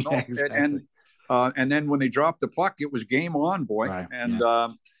exactly. And then when they dropped the puck, it was game on, boy. Right.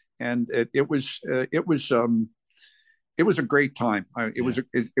 And it was a great time.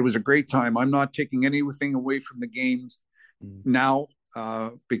 It was a great time. I'm not taking anything away from the games now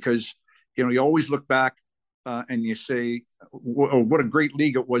because. You always look back and you say, what a great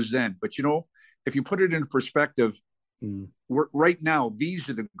league it was then. But, if you put it into perspective, right now, these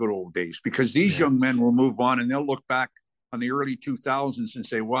are the good old days, because these young men will move on and they'll look back on the early 2000s and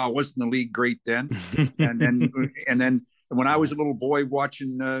say, wow, wasn't the league great then? and then when I was a little boy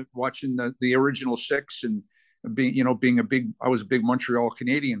watching the original six and I was a big Montreal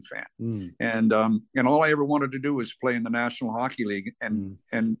Canadian fan. And all I ever wanted to do was play in the National Hockey League. And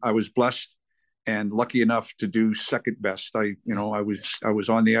I was blessed and lucky enough to do second best. I was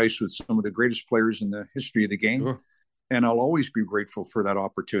on the ice with some of the greatest players in the history of the game. Sure. And I'll always be grateful for that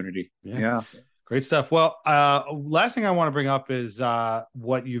opportunity. Yeah. Great stuff. Well, last thing I want to bring up is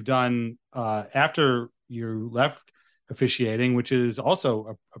what you've done after you left officiating, which is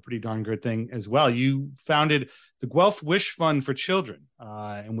also a pretty darn good thing as well. You founded the Guelph Wish Fund for Children,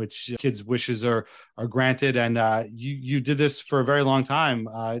 in which kids' wishes are granted. And you did this for a very long time.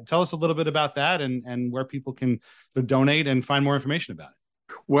 Tell us a little bit about that and where people can donate and find more information about it.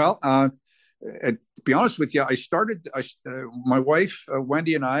 Well, to be honest with you, I started, my wife,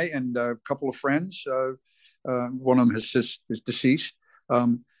 Wendy, and I, and a couple of friends, one of them is deceased,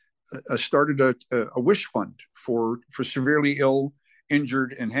 started a wish fund for severely ill,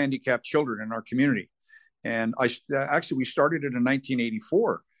 injured, and handicapped children in our community. And we started it in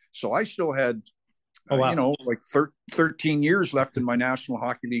 1984. So I still had, 13 years left in my National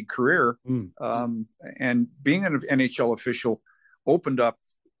Hockey League career. And being an NHL official opened up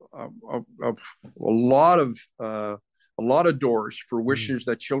a lot of doors for wishes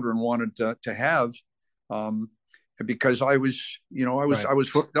that children wanted to have, because I was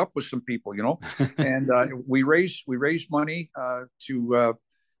hooked up with some people, and we raised money to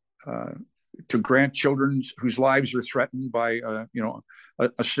grant children whose lives are threatened by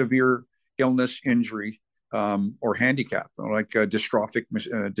a severe illness, injury, or handicap, like dystrophic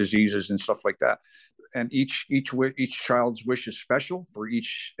diseases and stuff like that. And each child's wish is special for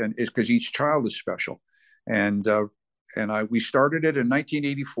each, and is because each child is special. And we started it in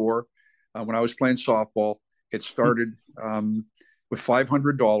 1984 when I was playing softball. It started with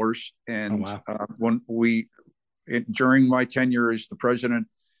 $500, and during my tenure as the president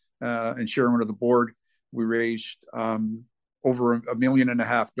and chairman of the board, we raised over $1.5 million,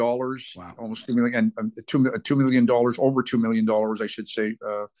 almost $2 million, and $2 million, over $2 million, I should say.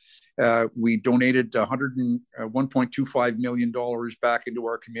 We donated $1.25 million back into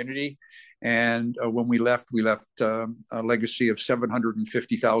our community, and when we left a legacy of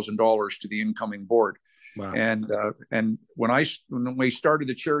 $750,000 to the incoming board. Wow. And when we started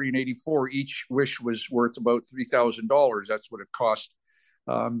the charity in '84, each wish was worth about $3,000. That's what it cost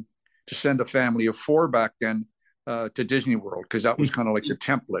to send a family of four back then to Disney World, because that was kind of like the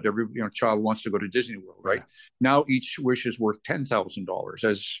template. Every child wants to go to Disney World, right? Now each wish is worth $10,000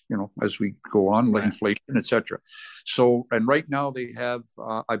 as we go on, like inflation, etc. So, and right now they have,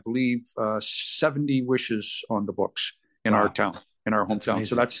 I believe, 70 wishes on the books in our town, in our hometown.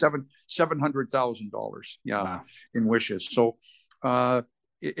 So that's $700,000, in wishes. So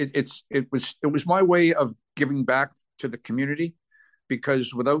it was my way of giving back to the community,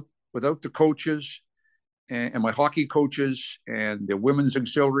 because without the coaches and my hockey coaches and the women's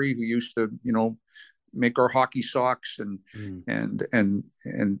auxiliary who used to, make our hockey socks and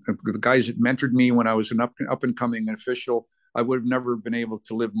the guys that mentored me when I was an up and coming official, I would have never been able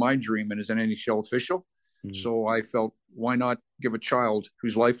to live my dream as an NHL official. So I felt, why not give a child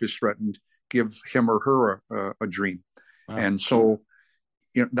whose life is threatened, give him or her a dream? And so,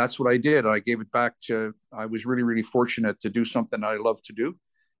 that's what I did. I gave it back I was really, really fortunate to do something I love to do.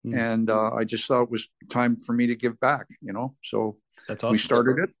 And I just thought it was time for me to give back, So that's awesome. We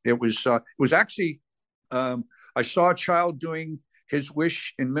started it. It was actually, I saw a child doing his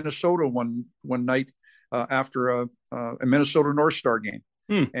wish in Minnesota one night after a Minnesota North Star game.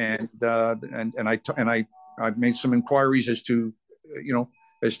 And I made some inquiries as to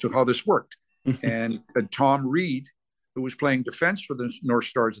how this worked. And Tom Reed, who was playing defense for the North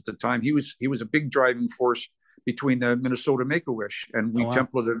Stars at the time, he was a big driving force between the Minnesota Make-A-Wish, and we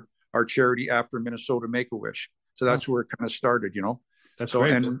templated our charity after Minnesota Make-A-Wish. So that's where it kind of started, That's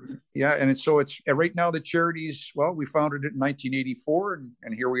great. And so it's right now the charity's, we founded it in 1984,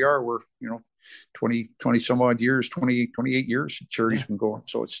 and here we are. We're 20 some odd years, 28 years. Charity's been going,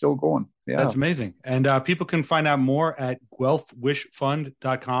 so it's still going. Yeah, that's amazing. And people can find out more at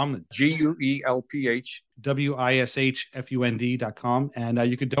guelphwishfund.com. GuelphWishfund.com, and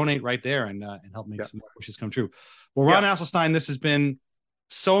you could donate right there and help make some more wishes come true. Well, Ron Asselstein, this has been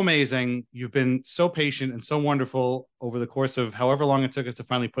so amazing. You've been so patient and so wonderful over the course of however long it took us to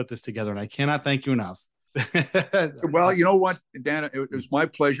finally put this together, and I cannot thank you enough. Well, you know what, Dan, it was my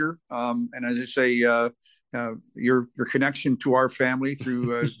pleasure. And as I say, your connection to our family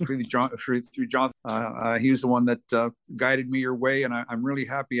through John. He was the one that guided me your way, and I'm really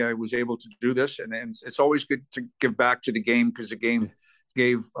happy I was able to do this. And it's always good to give back to the game, because the game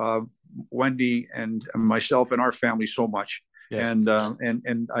gave Wendy and myself and our family so much. Yes. And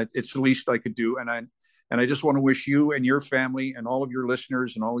it's the least I could do. And I just want to wish you and your family and all of your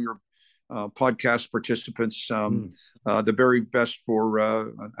listeners and all your podcast participants the very best for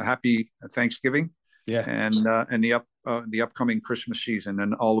a happy Thanksgiving. Yeah, and the upcoming Christmas season,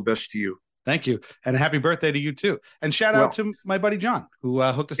 and all the best to you. Thank you, and a happy birthday to you too. And shout out to my buddy John, who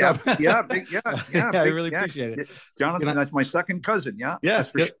hooked us up. I really appreciate it. Jonathan, that's my second cousin.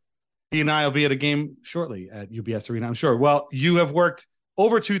 That's for sure. He and I will be at a game shortly at UBS Arena, I'm sure. Well, you have worked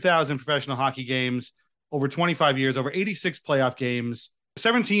over 2,000 professional hockey games, over 25 years, over 86 playoff games,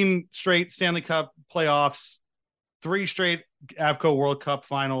 17 straight Stanley Cup playoffs, 3 straight Avco World Cup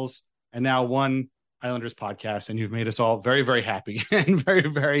finals, and now 1 Islanders podcast, and you've made us all very, very happy and very,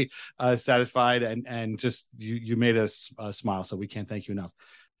 very satisfied, and just you made us smile. So we can't thank you enough.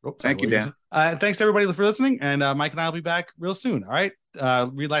 Thank you, Dan. Thanks to everybody for listening, and Mike and I will be back real soon. All right,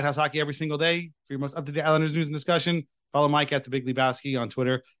 read Lighthouse Hockey every single day for your most up-to-date Islanders news and discussion. Follow Mike at the Big Lebowski on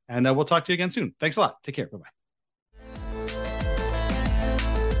Twitter, and we'll talk to you again soon. Thanks a lot. Take care. Bye-bye.